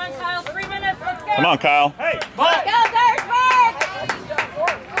 Come on, Kyle. 3 minutes. Let's go. Come on, Kyle. Hey, Go, Dyersburg.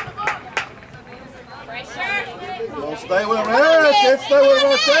 Don't stay with him there. Can't stay with him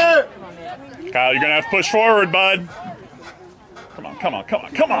right there. Kyle, you're going to have to push forward, bud. Come on, come on, come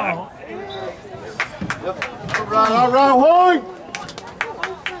on, come on. All right, White.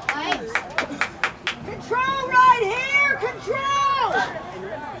 Control right here. Control.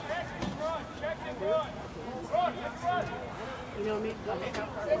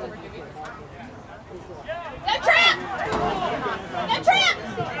 Go, Trap. Go, Trap.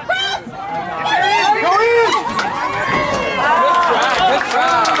 Cross. Go in. Good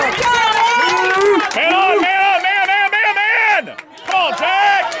job, Man on, man on, man, man, man, man! Come on,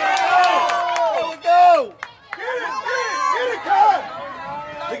 Jack! There we go. Get it, Kyle.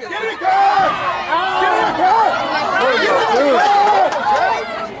 Get it, Kyle. Get it, Kyle.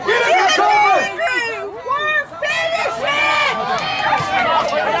 Get it, Kyle.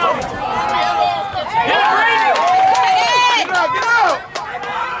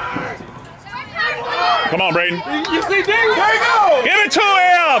 Come on, Braden. You see, there you go! Give it to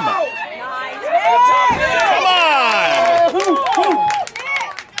him! Come on!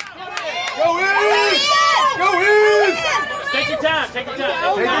 Go in! Go in! Take your time. Take your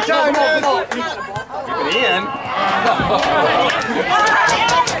time. Take your time, man. Keep it in.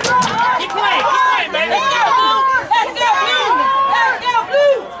 Keep playing. Keep playing, baby. Let's go, Blue! Let's go,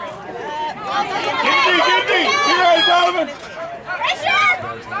 Blue! Get deep. You ready, Donovan?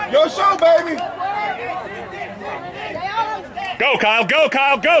 Your show, baby. Go, Kyle. Go,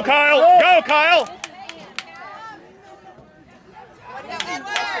 Kyle. Go, Kyle. Go, Kyle.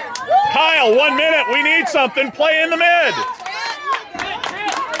 Kyle, 1 minute. We need something. Play in the mid.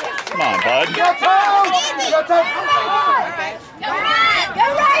 Come on, bud. You got time. You got time. Go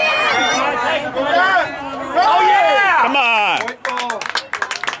Ryan! Oh, yeah. Come on.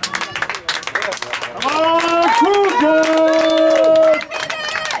 Oh, too good.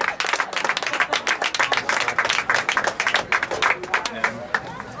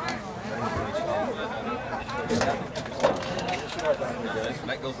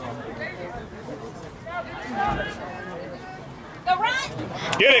 That goes on. Go Ryan!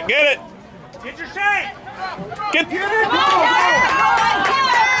 Get it. Get it. Get your shake. Get Get it.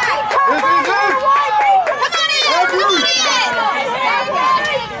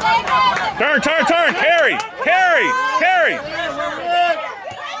 Come Turn. Carry.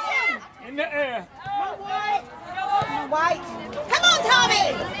 in the air. White. Come on, Tommy!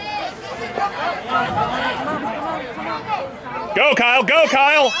 Go, Kyle. Go,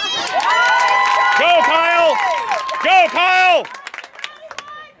 Kyle. Go, Kyle. Go, Kyle.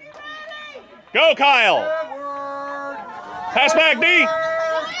 Go, Kyle. Pass back, D. Go,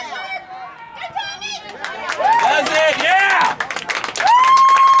 Tommy! That's it. Yeah.